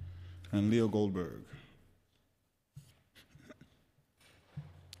 And Leo Goldberg.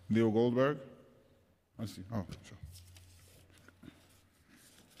 Leo Goldberg? I see. Oh, sure.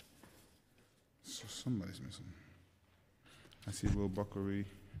 So somebody's missing. I see Will Buckery.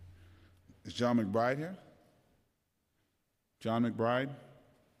 Is John McBride here? John McBride?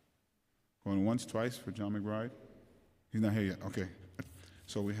 Going once, twice for John McBride? He's not here yet. Okay.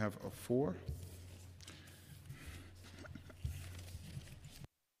 So we have a 4.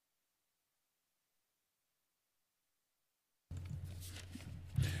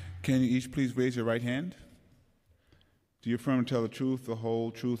 Can you each please raise your right hand? Do you affirm to tell the truth, the whole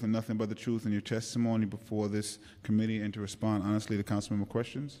truth, and nothing but the truth in your testimony before this committee and to respond honestly to council member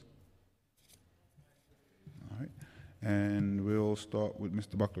questions? All right. And we'll start with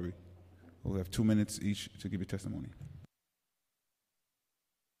Mr. Buckery. We'll have 2 minutes each to give your testimony.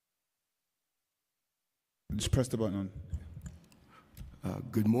 Just press the button on.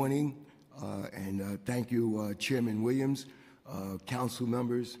 Good morning, and thank you, Chairman Williams, council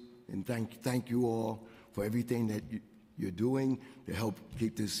members, and thank you all for everything that you're doing to help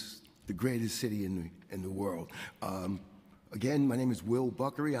keep this the greatest city in the world. Again, my name is Will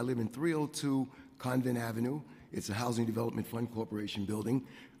Buckery. I live in 302 Convent Avenue. It's a Housing Development Fund Corporation building.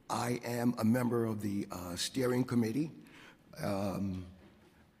 I am a member of the steering committee.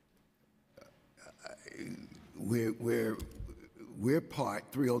 We're part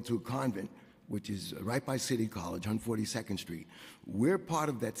 302 Convent, which is right by City College, 142nd Street. We're part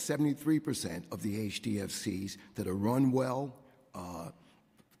of that 73% of the HDFCs that are run well,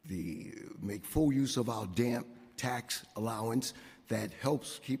 make full use of our damp tax allowance that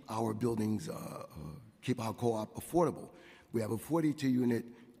helps keep our buildings, keep our co-op affordable. We have a 42-unit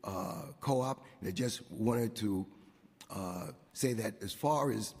co-op, and I just wanted to say that as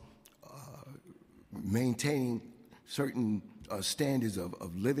far as maintaining certain standards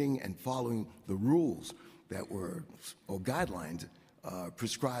of living and following the rules that were, or guidelines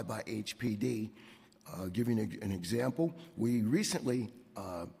prescribed by HPD. Giving an example, we recently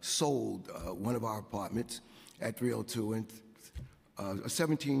sold one of our apartments at 302, and a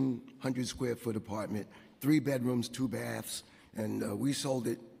 1,700 square foot apartment, 3 bedrooms, 2 baths, and we sold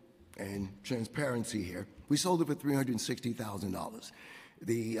it, and transparency here, we sold it for $360,000.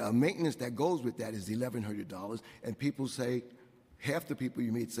 The maintenance that goes with that is $1,100, and people say, half the people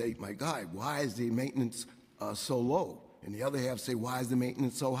you meet say, my God, why is the maintenance so low? And the other half say, why is the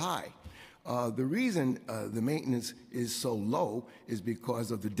maintenance so high? The reason the maintenance is so low is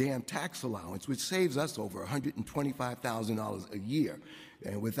because of the damn tax allowance, which saves us over $125,000 a year.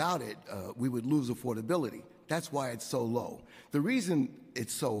 And without it, we would lose affordability. That's why it's so low. The reason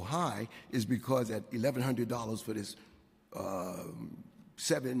it's so high is because at $1,100 for this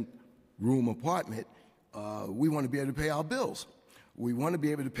 7-room apartment, we want to be able to pay our bills. We want to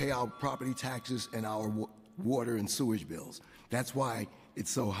be able to pay our property taxes and our water and sewage bills. That's why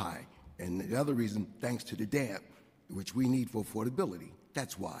it's so high. And the other reason, thanks to the damp, which we need for affordability,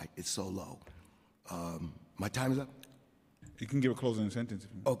 that's why it's so low. My time is up? You can give a closing sentence.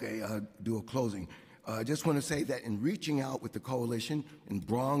 Okay, do a closing. I just want to say that in reaching out with the coalition in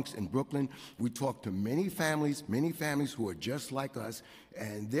Bronx and Brooklyn, we talked to many families who are just like us,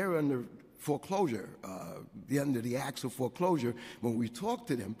 and they're under foreclosure, under the acts of foreclosure. When we talk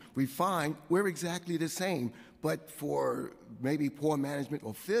to them, we find we're exactly the same, but for maybe poor management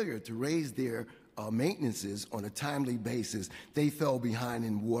or failure to raise their maintenances on a timely basis, they fell behind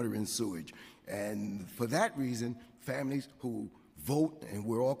in water and sewage. And for that reason, families who vote, and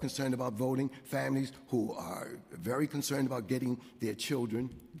we're all concerned about voting, families who are very concerned about getting their children,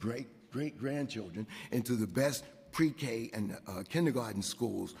 great-grandchildren, into the best pre-K and kindergarten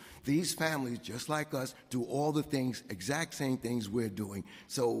schools. These families, just like us, do all the things, exact same things we're doing.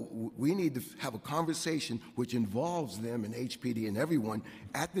 So we need to have a conversation which involves them and HPD and everyone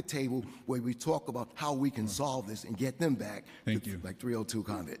at the table where we talk about how we can solve this and get them back. Thank you. Like 302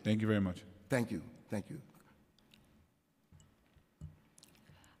 Convent. Thank you very much. Thank you. Thank you.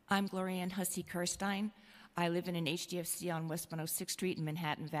 I'm Glorianne Hussey-Kirstein. I live in an HDFC on West 106th Street in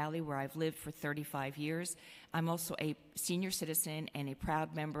Manhattan Valley, where I've lived for 35 years. I'm also a senior citizen and a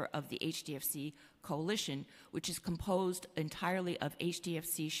proud member of the HDFC Coalition, which is composed entirely of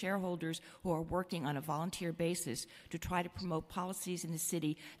HDFC shareholders who are working on a volunteer basis to try to promote policies in the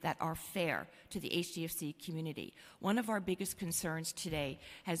city that are fair to the HDFC community. One of our biggest concerns today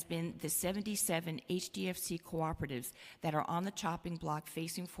has been the 77 HDFC cooperatives that are on the chopping block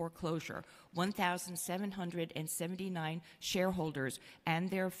facing foreclosure. 1,779 shareholders and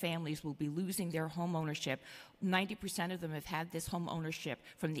their families will be losing their home ownership. 90% of them have had this home ownership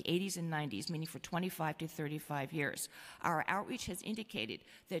from the 80s and 90s, meaning for 25 to 35 years. Our outreach has indicated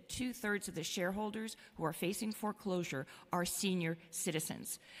that 2/3 of the shareholders who are facing foreclosure are senior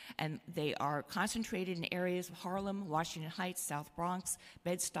citizens, and they are concentrated in areas of Harlem, Washington Heights, South Bronx,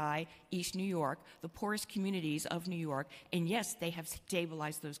 Bed-Stuy, East New York, the poorest communities of New York, and yes, they have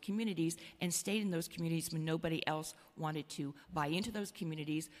stabilized those communities and stayed in those communities when nobody else wanted to buy into those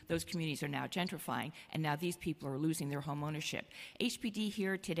communities. Those communities are now gentrifying, and now these people are losing their home ownership. HPD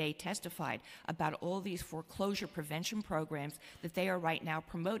here today testified about all these foreclosure prevention programs that they are right now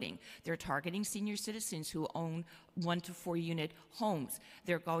promoting. They're targeting senior citizens who own 1 to 4 unit homes.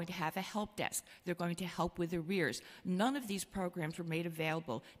 They're going to have a help desk. They're going to help with arrears. None of these programs were made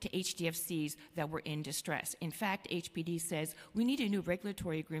available to HDFCs that were in distress. In fact, HPD says we need a new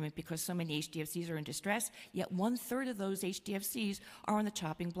regulatory agreement because so many HDFCs are in distress, yet 1/3 of those HDFCs are on the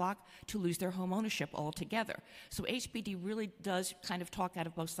chopping block to lose their home ownership altogether. So HPD really does kind of talk out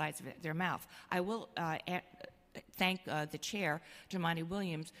of both sides of their mouth. I will thank the chair, Jamani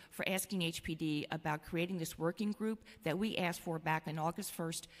Williams, for asking HPD about creating this working group that we asked for back on August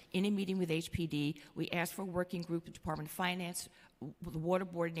 1st in a meeting with HPD. We asked for a working group with the Department of Finance, the Water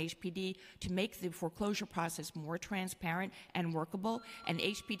Board, and HPD to make the foreclosure process more transparent and workable, and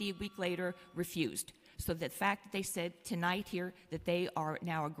HPD a week later refused. So the fact that they said tonight here that they are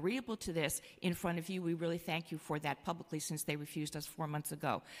now agreeable to this in front of you, we really thank you for that publicly, since they refused us 4 months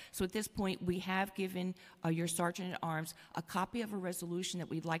ago. So at this point, we have given your Sergeant at Arms a copy of a resolution that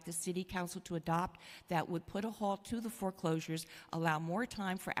we'd like the City Council to adopt that would put a halt to the foreclosures, allow more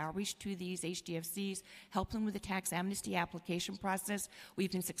time for outreach to these HDFCs, help them with the tax amnesty application process.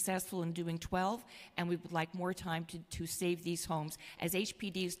 We've been successful in doing 12, and we would like more time to save these homes. As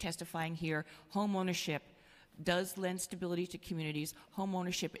HPD is testifying here, home ownership does lend stability to communities. Home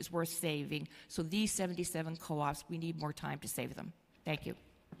ownership is worth saving. So these 77 co-ops, we need more time to save them. Thank you.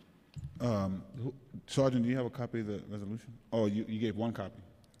 Sergeant, do you have a copy of the resolution? Oh, you gave one copy.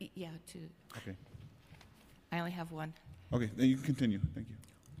 Yeah, Okay. I only have one. Okay, then you can continue. Thank you.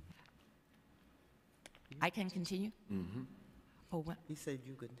 I can continue? Mm-hmm. Oh, what? He said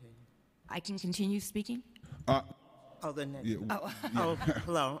you continue. I can continue speaking? Oh, the next. Yeah, Oh,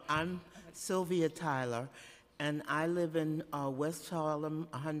 hello. I'm Sylvia Tyler, and I live in West Harlem,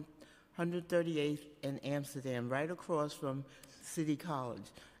 138th in Amsterdam, right across from City College.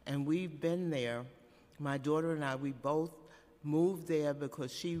 And we've been there. My daughter and I, we both moved there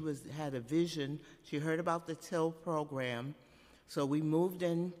because she had a vision. She heard about the TIL program. So we moved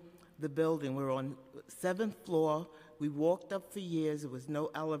in the building. We were on 7th floor. We walked up for years. There was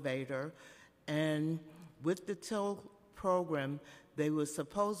no elevator. And with the TIL program, they were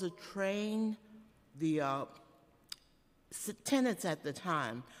supposed to train the tenants at the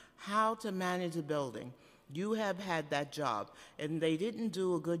time how to manage a building. You have had that job, and they didn't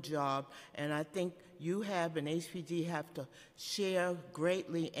do a good job, and I think you have and HPD have to share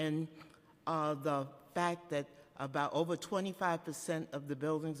greatly in the fact that about over 25% of the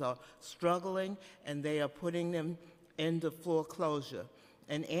buildings are struggling, and they are putting them into foreclosure.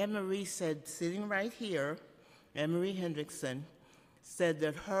 And Anne Marie said, sitting right here, Anne Marie Hendrickson, said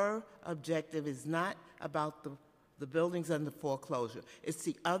that her objective is not about the buildings under foreclosure. It's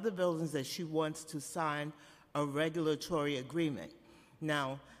the other buildings that she wants to sign a regulatory agreement.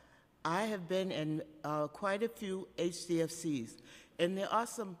 Now, I have been in quite a few HDFCs, and there are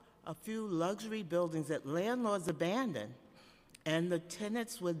a few luxury buildings that landlords abandoned, and the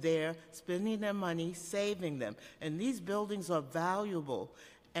tenants were there spending their money, saving them. And these buildings are valuable,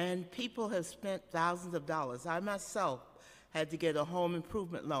 and people have spent thousands of dollars. I myself had to get a home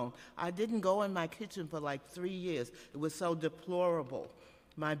improvement loan. I didn't go in my kitchen for like 3 years. It was so deplorable.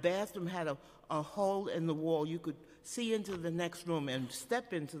 My bathroom had a hole in the wall. You could see into the next room and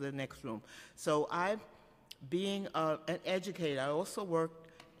step into the next room. So being an educator, I also worked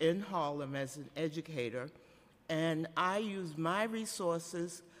in Harlem as an educator, and I used my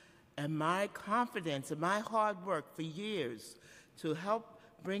resources and my confidence and my hard work for years to help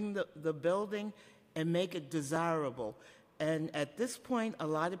bring the building and make it desirable. And at this point, a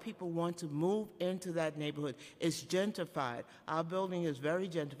lot of people want to move into that neighborhood. It's gentrified. Our building is very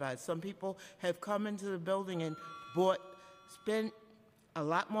gentrified. Some people have come into the building and spent a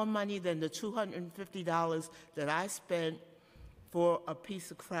lot more money than the $250 that I spent for a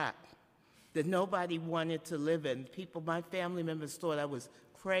piece of crap that nobody wanted to live in. My family members thought I was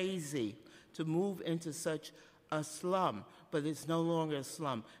crazy to move into such a slum, but it's no longer a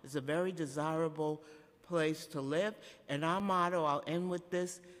slum. It's a very desirable place to live. And our motto, I'll end with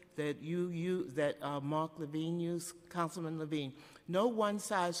this, that Mark Levine used, Councilman Levine, no one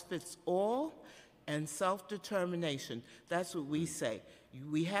size fits all, and self-determination. That's what we say.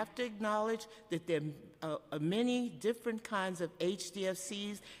 We have to acknowledge that there are many different kinds of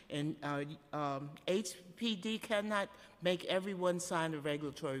HDFCs, and HPD cannot make everyone sign a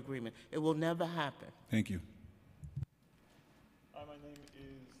regulatory agreement. It will never happen. Thank you. My name is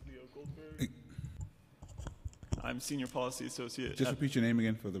Leo Goldberg. I'm Senior Policy Associate. Just repeat your name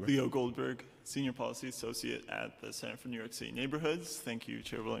again for the record. Leo Goldberg, Senior Policy Associate at the Center for New York City Neighborhoods. Thank you,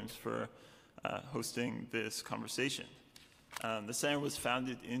 Chair Williams, for hosting this conversation. The center was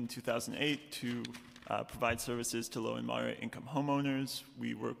founded in 2008 to provide services to low and moderate income homeowners.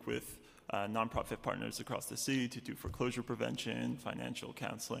 We work with nonprofit partners across the city to do foreclosure prevention, financial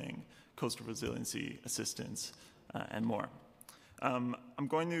counseling, coastal resiliency assistance, and more. I'm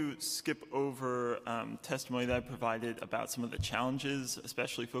going to skip over testimony that I provided about some of the challenges,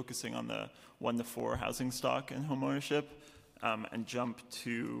 especially focusing on the 1 to 4 housing stock and homeownership, and jump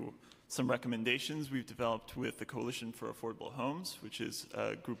to some recommendations we've developed with the Coalition for Affordable Homes, which is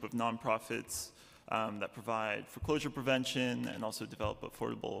a group of nonprofits that provide foreclosure prevention and also develop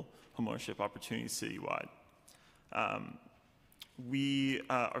affordable homeownership opportunities citywide. We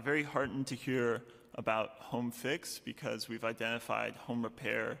are very heartened to hear about Home Fix because we've identified home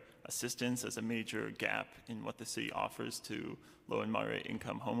repair assistance as a major gap in what the city offers to low and moderate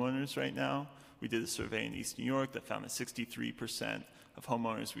income homeowners right now. We did a survey in East New York that found that 63% of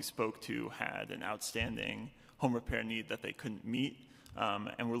homeowners we spoke to had an outstanding home repair need that they couldn't meet.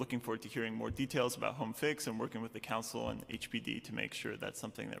 And we're looking forward to hearing more details about Home Fix and working with the council and HPD to make sure that's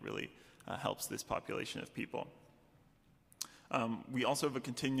something that really helps this population of people. We also have a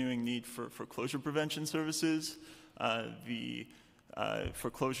continuing need for foreclosure prevention services. The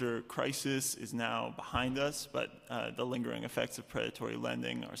foreclosure crisis is now behind us, but the lingering effects of predatory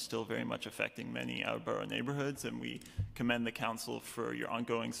lending are still very much affecting many out-of-borough neighborhoods, and we commend the council for your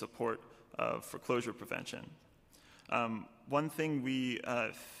ongoing support of foreclosure prevention. One thing we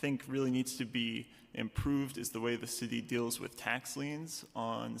think really needs to be improved is the way the city deals with tax liens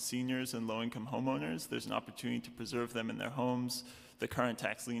on seniors and low-income homeowners. There's an opportunity to preserve them in their homes. The current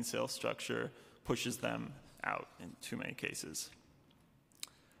tax lien sales structure pushes them out in too many cases.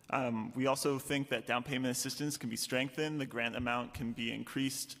 We also think that down payment assistance can be strengthened. The grant amount can be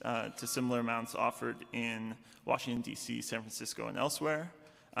increased to similar amounts offered in Washington, D.C., San Francisco, and elsewhere.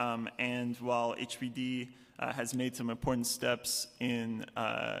 And while HPD has made some important steps in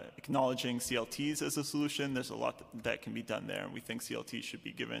acknowledging CLTs as a solution, there's a lot that can be done there, and we think CLTs should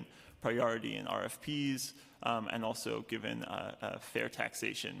be given priority in RFPs and also given fair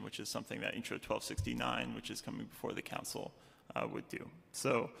taxation, which is something that Intro 1269, which is coming before the council, would do.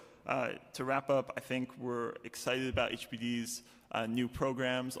 So to wrap up, I think we're excited about HPD's new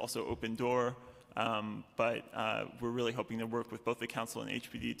programs, also Open Door, but we're really hoping to work with both the council and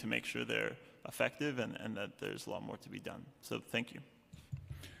HPD to make sure they're effective and that there's a lot more to be done. So thank you.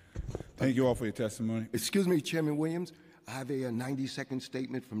 Thank you all for your testimony. Excuse me, Chairman Williams. I have a 90-second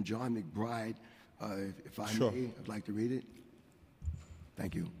statement from John McBride. If I Sure. may, I'd like to read it.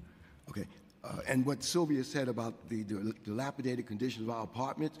 Thank you. Okay. And what Sylvia said about the dilapidated conditions of our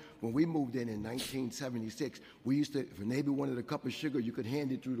apartments, when we moved in 1976, we used to, if a neighbor wanted a cup of sugar, you could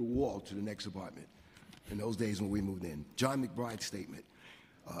hand it through the wall to the next apartment. In those days when we moved in. John McBride's statement.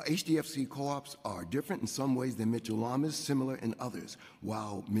 HDFC co-ops are different in some ways than Mitchell-Lamas, similar in others.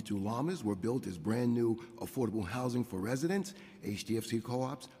 While Mitchell-Lamas were built as brand new affordable housing for residents, HDFC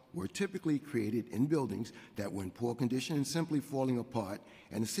co-ops were typically created in buildings that were in poor condition and simply falling apart,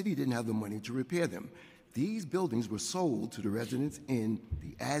 and the city didn't have the money to repair them. These buildings were sold to the residents in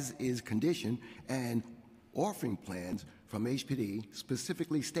the as-is condition, and offering plans from HPD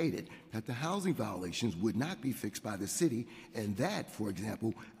specifically stated that the housing violations would not be fixed by the city, and that, for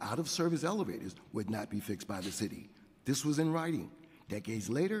example, out-of-service elevators would not be fixed by the city. This was in writing. Decades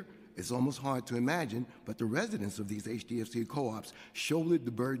later, it's almost hard to imagine, but the residents of these HDFC co-ops shouldered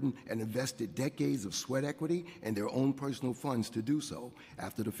the burden and invested decades of sweat equity and their own personal funds to do so.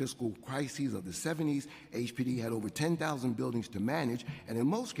 After the fiscal crises of the 70s, HPD had over 10,000 buildings to manage, and in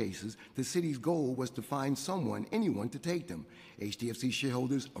most cases, the city's goal was to find someone, anyone, to take them. HDFC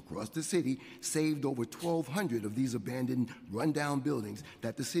shareholders across the city saved over 1,200 of these abandoned, rundown buildings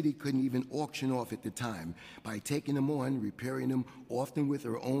that the city couldn't even auction off at the time by taking them on, repairing them, often with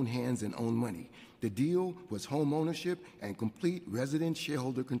their own hands and own money. The deal was home ownership and complete resident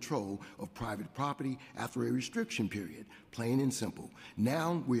shareholder control of private property after a restriction period, plain and simple.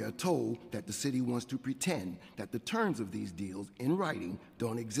 Now we are told that the city wants to pretend that the terms of these deals in writing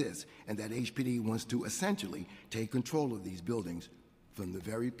don't exist and that HPD wants to essentially take control of these buildings from the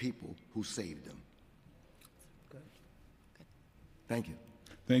very people who saved them. Good. Thank you.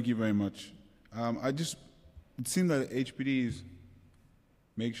 Thank you very much. It seemed that HPD's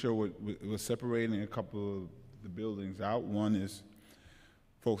make sure we're separating a couple of the buildings out. One is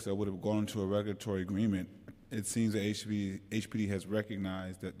folks that would have gone into a regulatory agreement. It seems that HPD has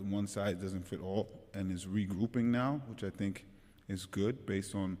recognized that the one size doesn't fit all and is regrouping now, which I think is good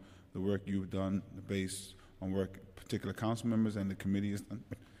based on the work you've done, based on work particular council members and the committee has done.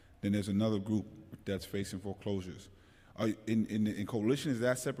 Then there's another group that's facing foreclosures. In coalition, is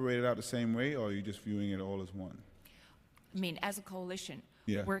that separated out the same way, or are you just viewing it all as one? I mean, as a coalition,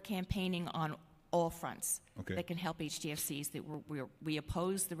 Yeah. we're campaigning on all fronts Okay. that can help HDFCs. That we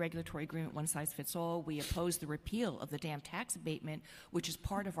oppose the regulatory agreement, one size fits all. We oppose the repeal of the dam tax abatement, which is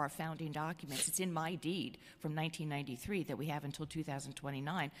part of our founding documents. It's in my deed from 1993 that we have until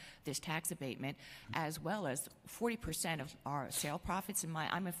 2029, this tax abatement, as well as 40% of our sale profits.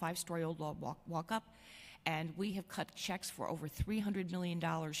 I'm a 5-story old law walk-up. And we have cut checks for over $300 million to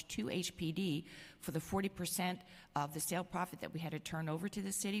HPD for the 40% of the sale profit that we had to turn over to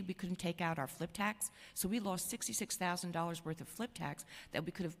the city. We couldn't take out our flip tax, so we lost $66,000 worth of flip tax that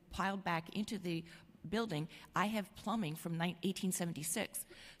we could have piled back into the building. I have plumbing from 1876.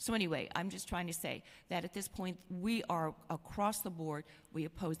 So anyway, I'm just trying to say that at this point, we are across the board. We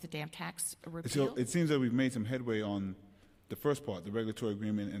oppose the dam tax repeal. So it seems that we've made some headway on the first part, the regulatory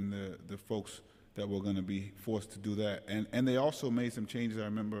agreement, and the folks that were going to be forced to do that. And they also made some changes, I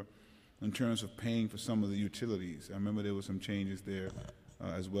remember, in terms of paying for some of the utilities. I remember there were some changes there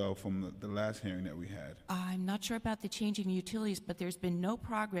as well from the last hearing that we had. I'm not sure about the changing utilities, but there's been no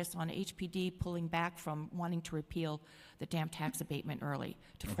progress on HPD pulling back from wanting to repeal the dam tax abatement early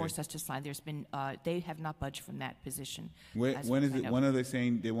to force us to sign. There's been, they have not budged from that position. When are they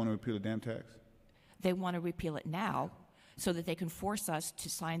saying they want to repeal the dam tax? They want to repeal it now, so that they can force us to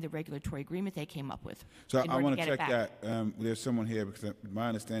sign the regulatory agreement they came up with. So I want to to check that. There's someone here, because my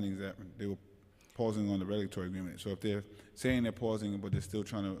understanding is that they were pausing on the regulatory agreement. So if they're saying they're pausing, but they're still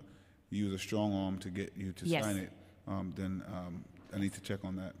trying to use a strong arm to get you to sign it, then I need to check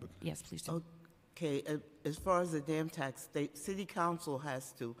on that. But yes, please do. Okay, as far as the dam tax, City Council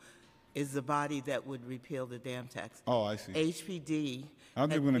is the body that would repeal the dam tax. Oh, I see. HPD. I don't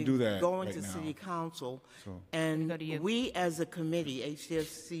think we're going to do that Going right to now. City Council, So. and we as a committee,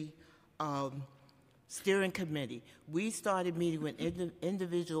 HDFC steering committee, we started meeting with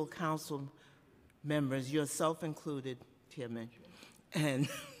individual council members, yourself included, Chairman, and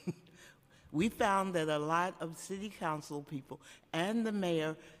we found that a lot of City Council people and the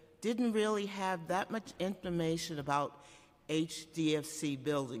mayor didn't really have that much information about HDFC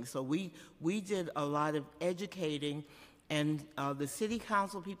buildings. So we did a lot of educating, and the City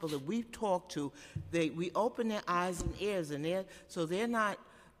Council people that we've talked to, we open their eyes and ears, and they're not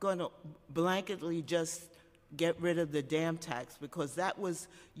going to blanketly just get rid of the dam tax, because that was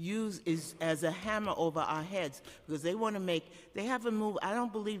used as a hammer over our heads, because they haven't moved. I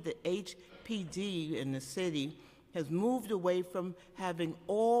don't believe that HPD in the city has moved away from having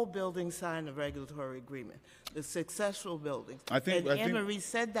all buildings sign a regulatory agreement, the successful buildings. And Anne Marie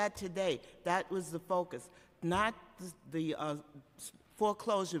said that today. That was the focus, not the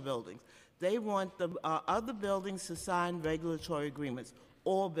foreclosure buildings. They want the other buildings to sign regulatory agreements,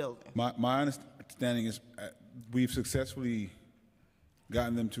 all buildings. My understanding is we've successfully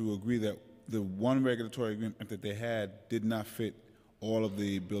gotten them to agree that the one regulatory agreement that they had did not fit all of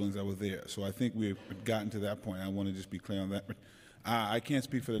the buildings that were there. So I think we've gotten to that point. I want to just be clear on that. I can't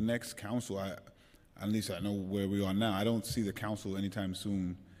speak for the next council. At least I know where we are now. I don't see the council anytime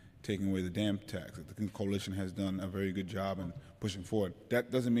soon taking away the dam tax. I think the coalition has done a very good job in pushing forward.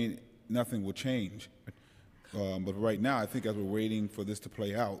 That doesn't mean nothing will change. But right now, I think as we're waiting for this to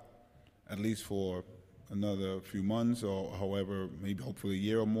play out, at least for another few months or however, maybe hopefully a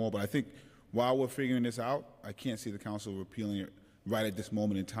year or more. But I think while we're figuring this out, I can't see the council repealing it right at this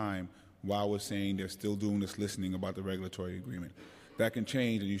moment in time while we're saying they're still doing this listening about the regulatory agreement. That can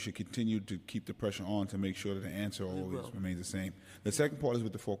change, and you should continue to keep the pressure on to make sure that the answer always remains the same. The second part is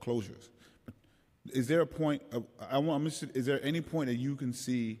with the foreclosures. Is there a point, is there any point that you can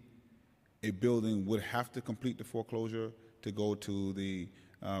see a building would have to complete the foreclosure to go to the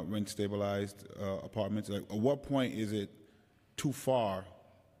rent-stabilized apartments? Like, at what point is it too far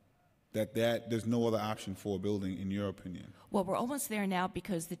that there's no other option for a building, in your opinion? Well, we're almost there now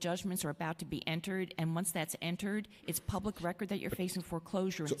because the judgments are about to be entered, and once that's entered, it's public record that you're facing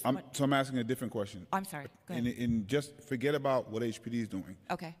foreclosure. So I'm asking a different question. I'm sorry. Go ahead. And just forget about what HPD is doing.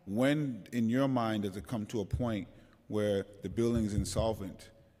 Okay. When, in your mind, does it come to a point where the building is insolvent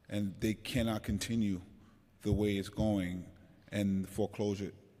and they cannot continue the way it's going, and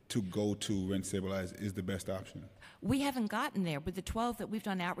foreclosure to go to rent stabilized is the best option? We haven't gotten there. With the 12 that we've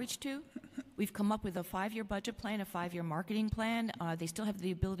done outreach to, we've come up with a 5-year budget plan, a 5-year marketing plan. They still have the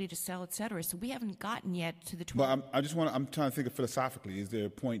ability to sell, et cetera. So we haven't gotten yet to the 12. But I'm trying to think of philosophically. Is there a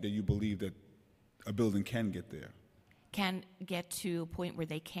point that you believe that a building can get there? Can get to a point where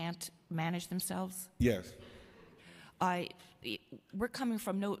they can't manage themselves? Yes. We're coming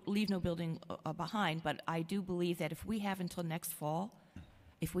from leave no building behind, but I do believe that if we have until next fall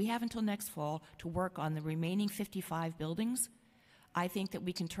to work on the remaining 55 buildings, I think that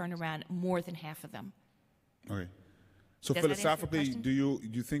we can turn around more than half of them. Okay. So Does that answer your philosophically, question? do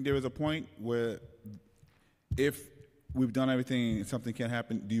you think there is a point where if we've done everything and something can't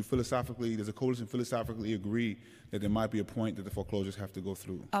happen, does the coalition philosophically agree that there might be a point that the foreclosures have to go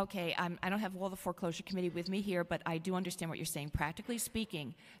through? Okay, I don't have all the foreclosure committee with me here, but I do understand what you're saying. Practically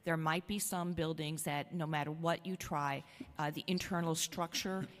speaking, there might be some buildings that no matter what you try, the internal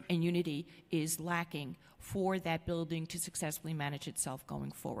structure and unity is lacking for that building to successfully manage itself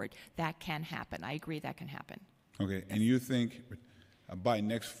going forward. That can happen. I agree that can happen. Okay, yes. And you think by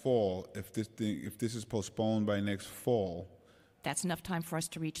next fall, if this is postponed by next fall, that's enough time for us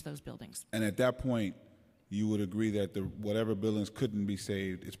to reach those buildings. And at that point, you would agree that whatever buildings couldn't be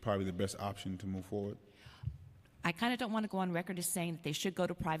saved is probably the best option to move forward? I kind of don't want to go on record as saying that they should go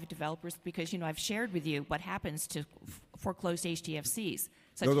to private developers because, I've shared with you what happens to foreclosed HDFCs.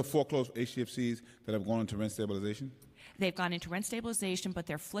 Those are foreclosed HDFCs that have gone into rent stabilization? They've gone into rent stabilization, but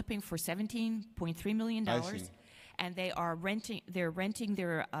they're flipping for $17.3 million. I see. And they're renting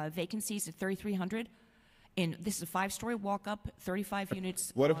their vacancies at $3,300. This is a 5-story walk-up, 35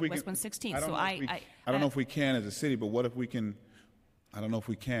 units on West 116th. I don't know if we can as a city, but what if we can? I don't know if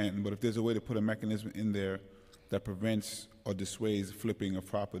we can, but if there's a way to put a mechanism in there that prevents or dissuades flipping of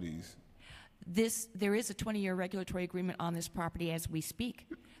properties. There is a 20-year regulatory agreement on this property as we speak.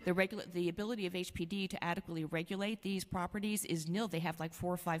 The ability of HPD to adequately regulate these properties is nil. They have like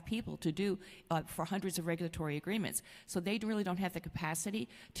 4 or 5 people to do for hundreds of regulatory agreements. So they really don't have the capacity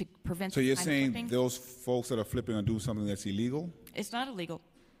to prevent. So you're saying flipping. Those folks that are flipping are doing something that's illegal? It's not illegal.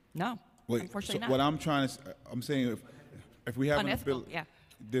 No. Wait, unfortunately so not. what I'm saying, if we have unethical, yeah.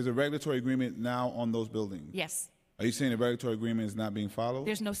 There's a regulatory agreement now on those buildings. Yes. Are you saying the regulatory agreement is not being followed?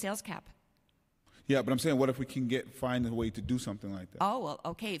 There's no sales cap. Yeah, but I'm saying, what if we can find a way to do something like that? Oh, well,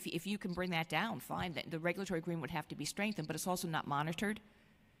 okay. If you can bring that down, fine. The regulatory agreement would have to be strengthened, but it's also not monitored.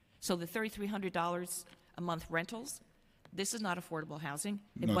 So the $3,300 a month rentals, this is not affordable housing.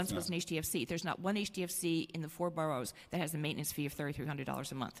 It No, once it's was an HDFC. There's not one HDFC in the 4 boroughs that has a maintenance fee of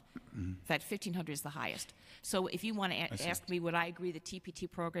 $3,300 a month. Mm-hmm. In fact, $1,500 is the highest. So if you want to ask me would I agree the TPT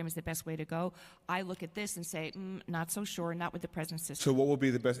program is the best way to go, I look at this and say, not so sure, not with the present system. So what would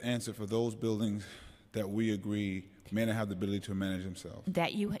be the best answer for those buildings that we agree may not have the ability to manage themselves?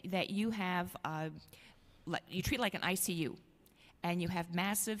 That you have, you treat like an ICU, and you have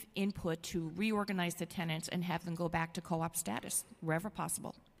massive input to reorganize the tenants and have them go back to co-op status wherever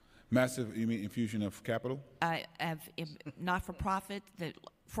possible. Massive, you mean infusion of capital? Not-for-profit,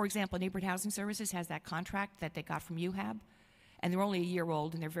 for example, Neighborhood Housing Services has that contract that they got from UHAB, and they're only a year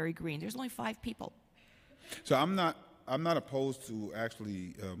old and they're very green. There's only 5 people. So I'm not opposed to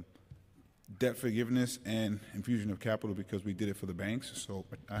actually debt forgiveness and infusion of capital because we did it for the banks, so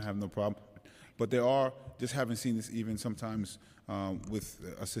I have no problem. But there are, just haven't seen this even sometimes with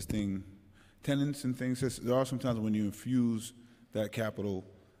assisting tenants and things. There are sometimes when you infuse that capital,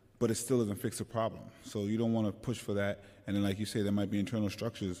 but it still doesn't fix the problem. So you don't want to push for that. And then, like you say, there might be internal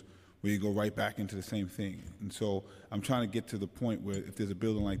structures where you go right back into the same thing. And so I'm trying to get to the point where if there's a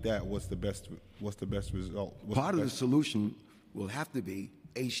building like that, what's the best result? Part of the solution will have to be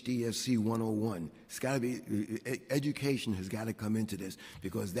HDFC 101. It's got to be, education has got to come into this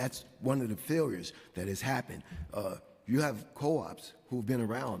because that's one of the failures that has happened. You have co-ops who've been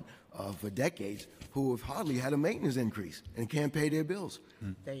around for decades who have hardly had a maintenance increase and can't pay their bills.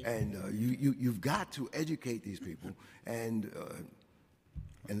 And you've got to educate these people and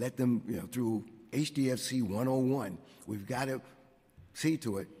let them, through HDFC 101, we've got to see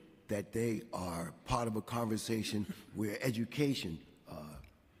to it that they are part of a conversation where education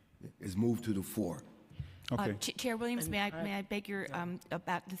is moved to the fore. Okay. Chair Williams, may I beg your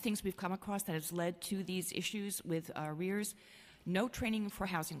about the things we've come across that has led to these issues with arrears? No training for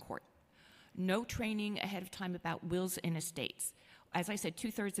housing court. No training ahead of time about wills and estates. As I said,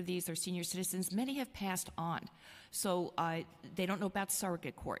 2/3 of these are senior citizens. Many have passed on. So they don't know about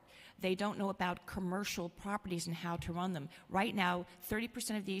surrogate court. They don't know about commercial properties and how to run them. Right now,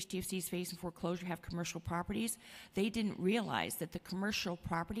 30% of the HDFCs facing foreclosure have commercial properties. They didn't realize that the commercial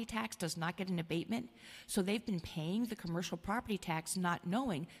property tax does not get an abatement. So they've been paying the commercial property tax not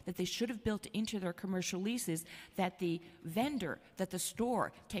knowing that they should have built into their commercial leases that the vendor, that the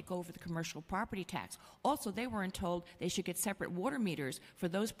store take over the commercial property tax. Also, they weren't told they should get separate water meters for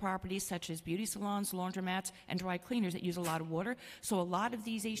those properties such as beauty salons, laundromats, and dry cleaners that use a lot of water. So a lot of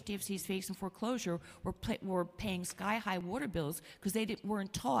these HDFCs facing foreclosure were paying sky-high water bills because they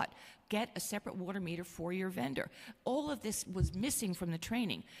weren't taught, get a separate water meter for your vendor. All of this was missing from the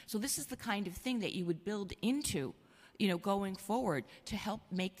training. So this is the kind of thing that you would build into, going forward to help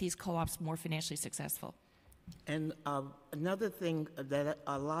make these co-ops more financially successful. And another thing that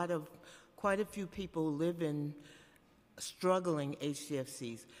quite a few people live in struggling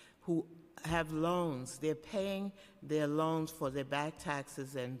HDFCs who have loans. They're paying their loans for their back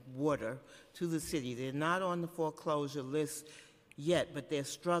taxes and water to the city. They're not on the foreclosure list yet, but they're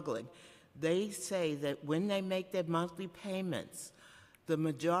struggling. They say that when they make their monthly payments, the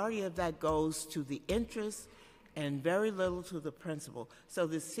majority of that goes to the interest and very little to the principal. So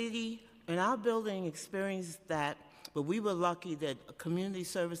the city in our building experienced that, but we were lucky that a community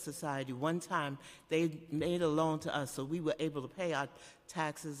service society, one time, they made a loan to us, so we were able to pay our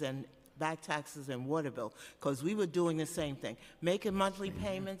taxes and back taxes and water bill, because we were doing the same thing. Making monthly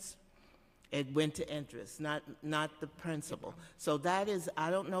payments, it went to interest, not the principal. So that is,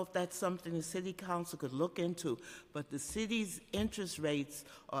 I don't know if that's something the city council could look into, but the city's interest rates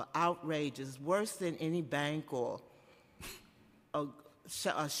are outrageous, worse than any bank or a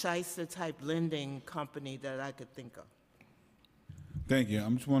shyster-type lending company that I could think of. Thank you.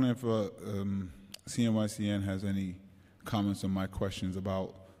 I'm just wondering if CNYCN has any comments on my questions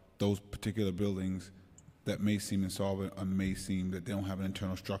about those particular buildings that may seem insolvent or may seem that they don't have an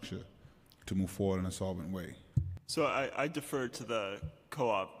internal structure to move forward in a solvent way. So I defer to the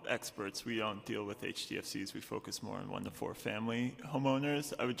co-op experts. We don't deal with HDFCs. We focus more on 1 to 4 family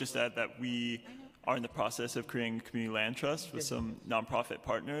homeowners. I would just add that we are in the process of creating a community land trust with some nonprofit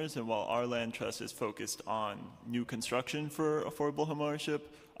partners. And while our land trust is focused on new construction for affordable homeownership,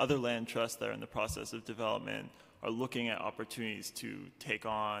 other land trusts that are in the process of development are looking at opportunities to take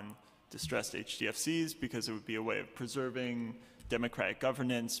on distressed HDFCs because it would be a way of preserving democratic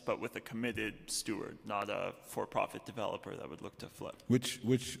governance, but with a committed steward, not a for-profit developer that would look to flip.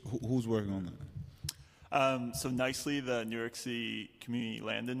 Who's working on that? So Nycc, the New York City Community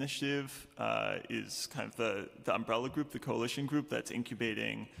Land Initiative, is kind of the umbrella group, the coalition group that's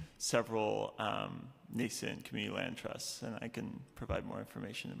incubating several nascent community land trusts, and I can provide more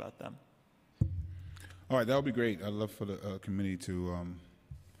information about them. All right, that would be great. I'd love for the committee to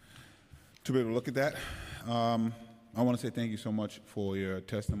be able to look at that. I want to say thank you so much for your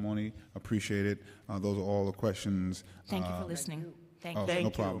testimony. Appreciate it. Those are all the questions. Thank you for listening. Thank you. No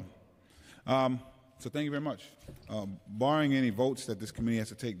problem. So thank you very much. Barring any votes that this committee has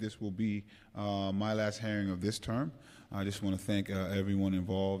to take, this will be my last hearing of this term. I just want to thank everyone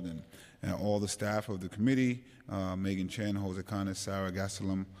involved and all the staff of the committee, Megan Chen, Jose Canes, Sarah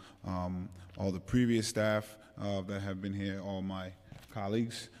Gastelum, all the previous staff that have been here, all my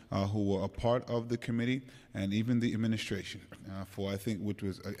colleagues who were a part of the committee, and even the administration for, I think, which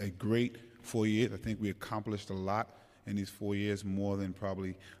was a great 4 years. I think we accomplished a lot in these 4 years, more than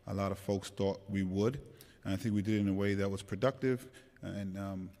probably a lot of folks thought we would. And I think we did it in a way that was productive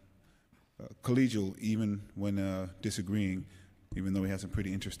and collegial, even when disagreeing. Even though we had some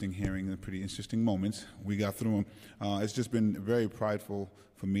pretty interesting hearings and pretty interesting moments, we got through them. It's just been very prideful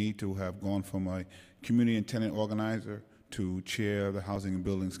for me to have gone from a community and tenant organizer to chair of the Housing and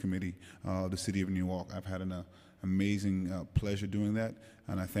Buildings Committee of the City of New York. I've had an amazing pleasure doing that,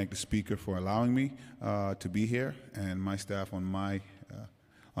 and I thank the Speaker for allowing me to be here, and my staff on my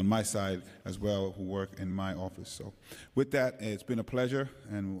side as well, who work in my office. So with that, it's been a pleasure,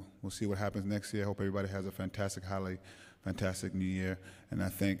 and we'll see what happens next year. I hope everybody has a fantastic holiday, fantastic New Year, and I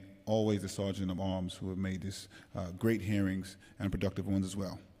thank always the Sergeant of Arms who have made this great hearings and productive ones as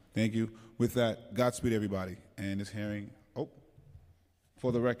well. Thank you. With that, Godspeed, everybody. And this hearing,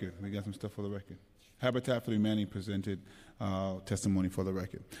 for the record, we got some stuff for the record. Habitat for Humanity presented testimony for the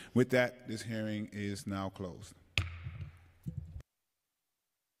record. With that, this hearing is now closed.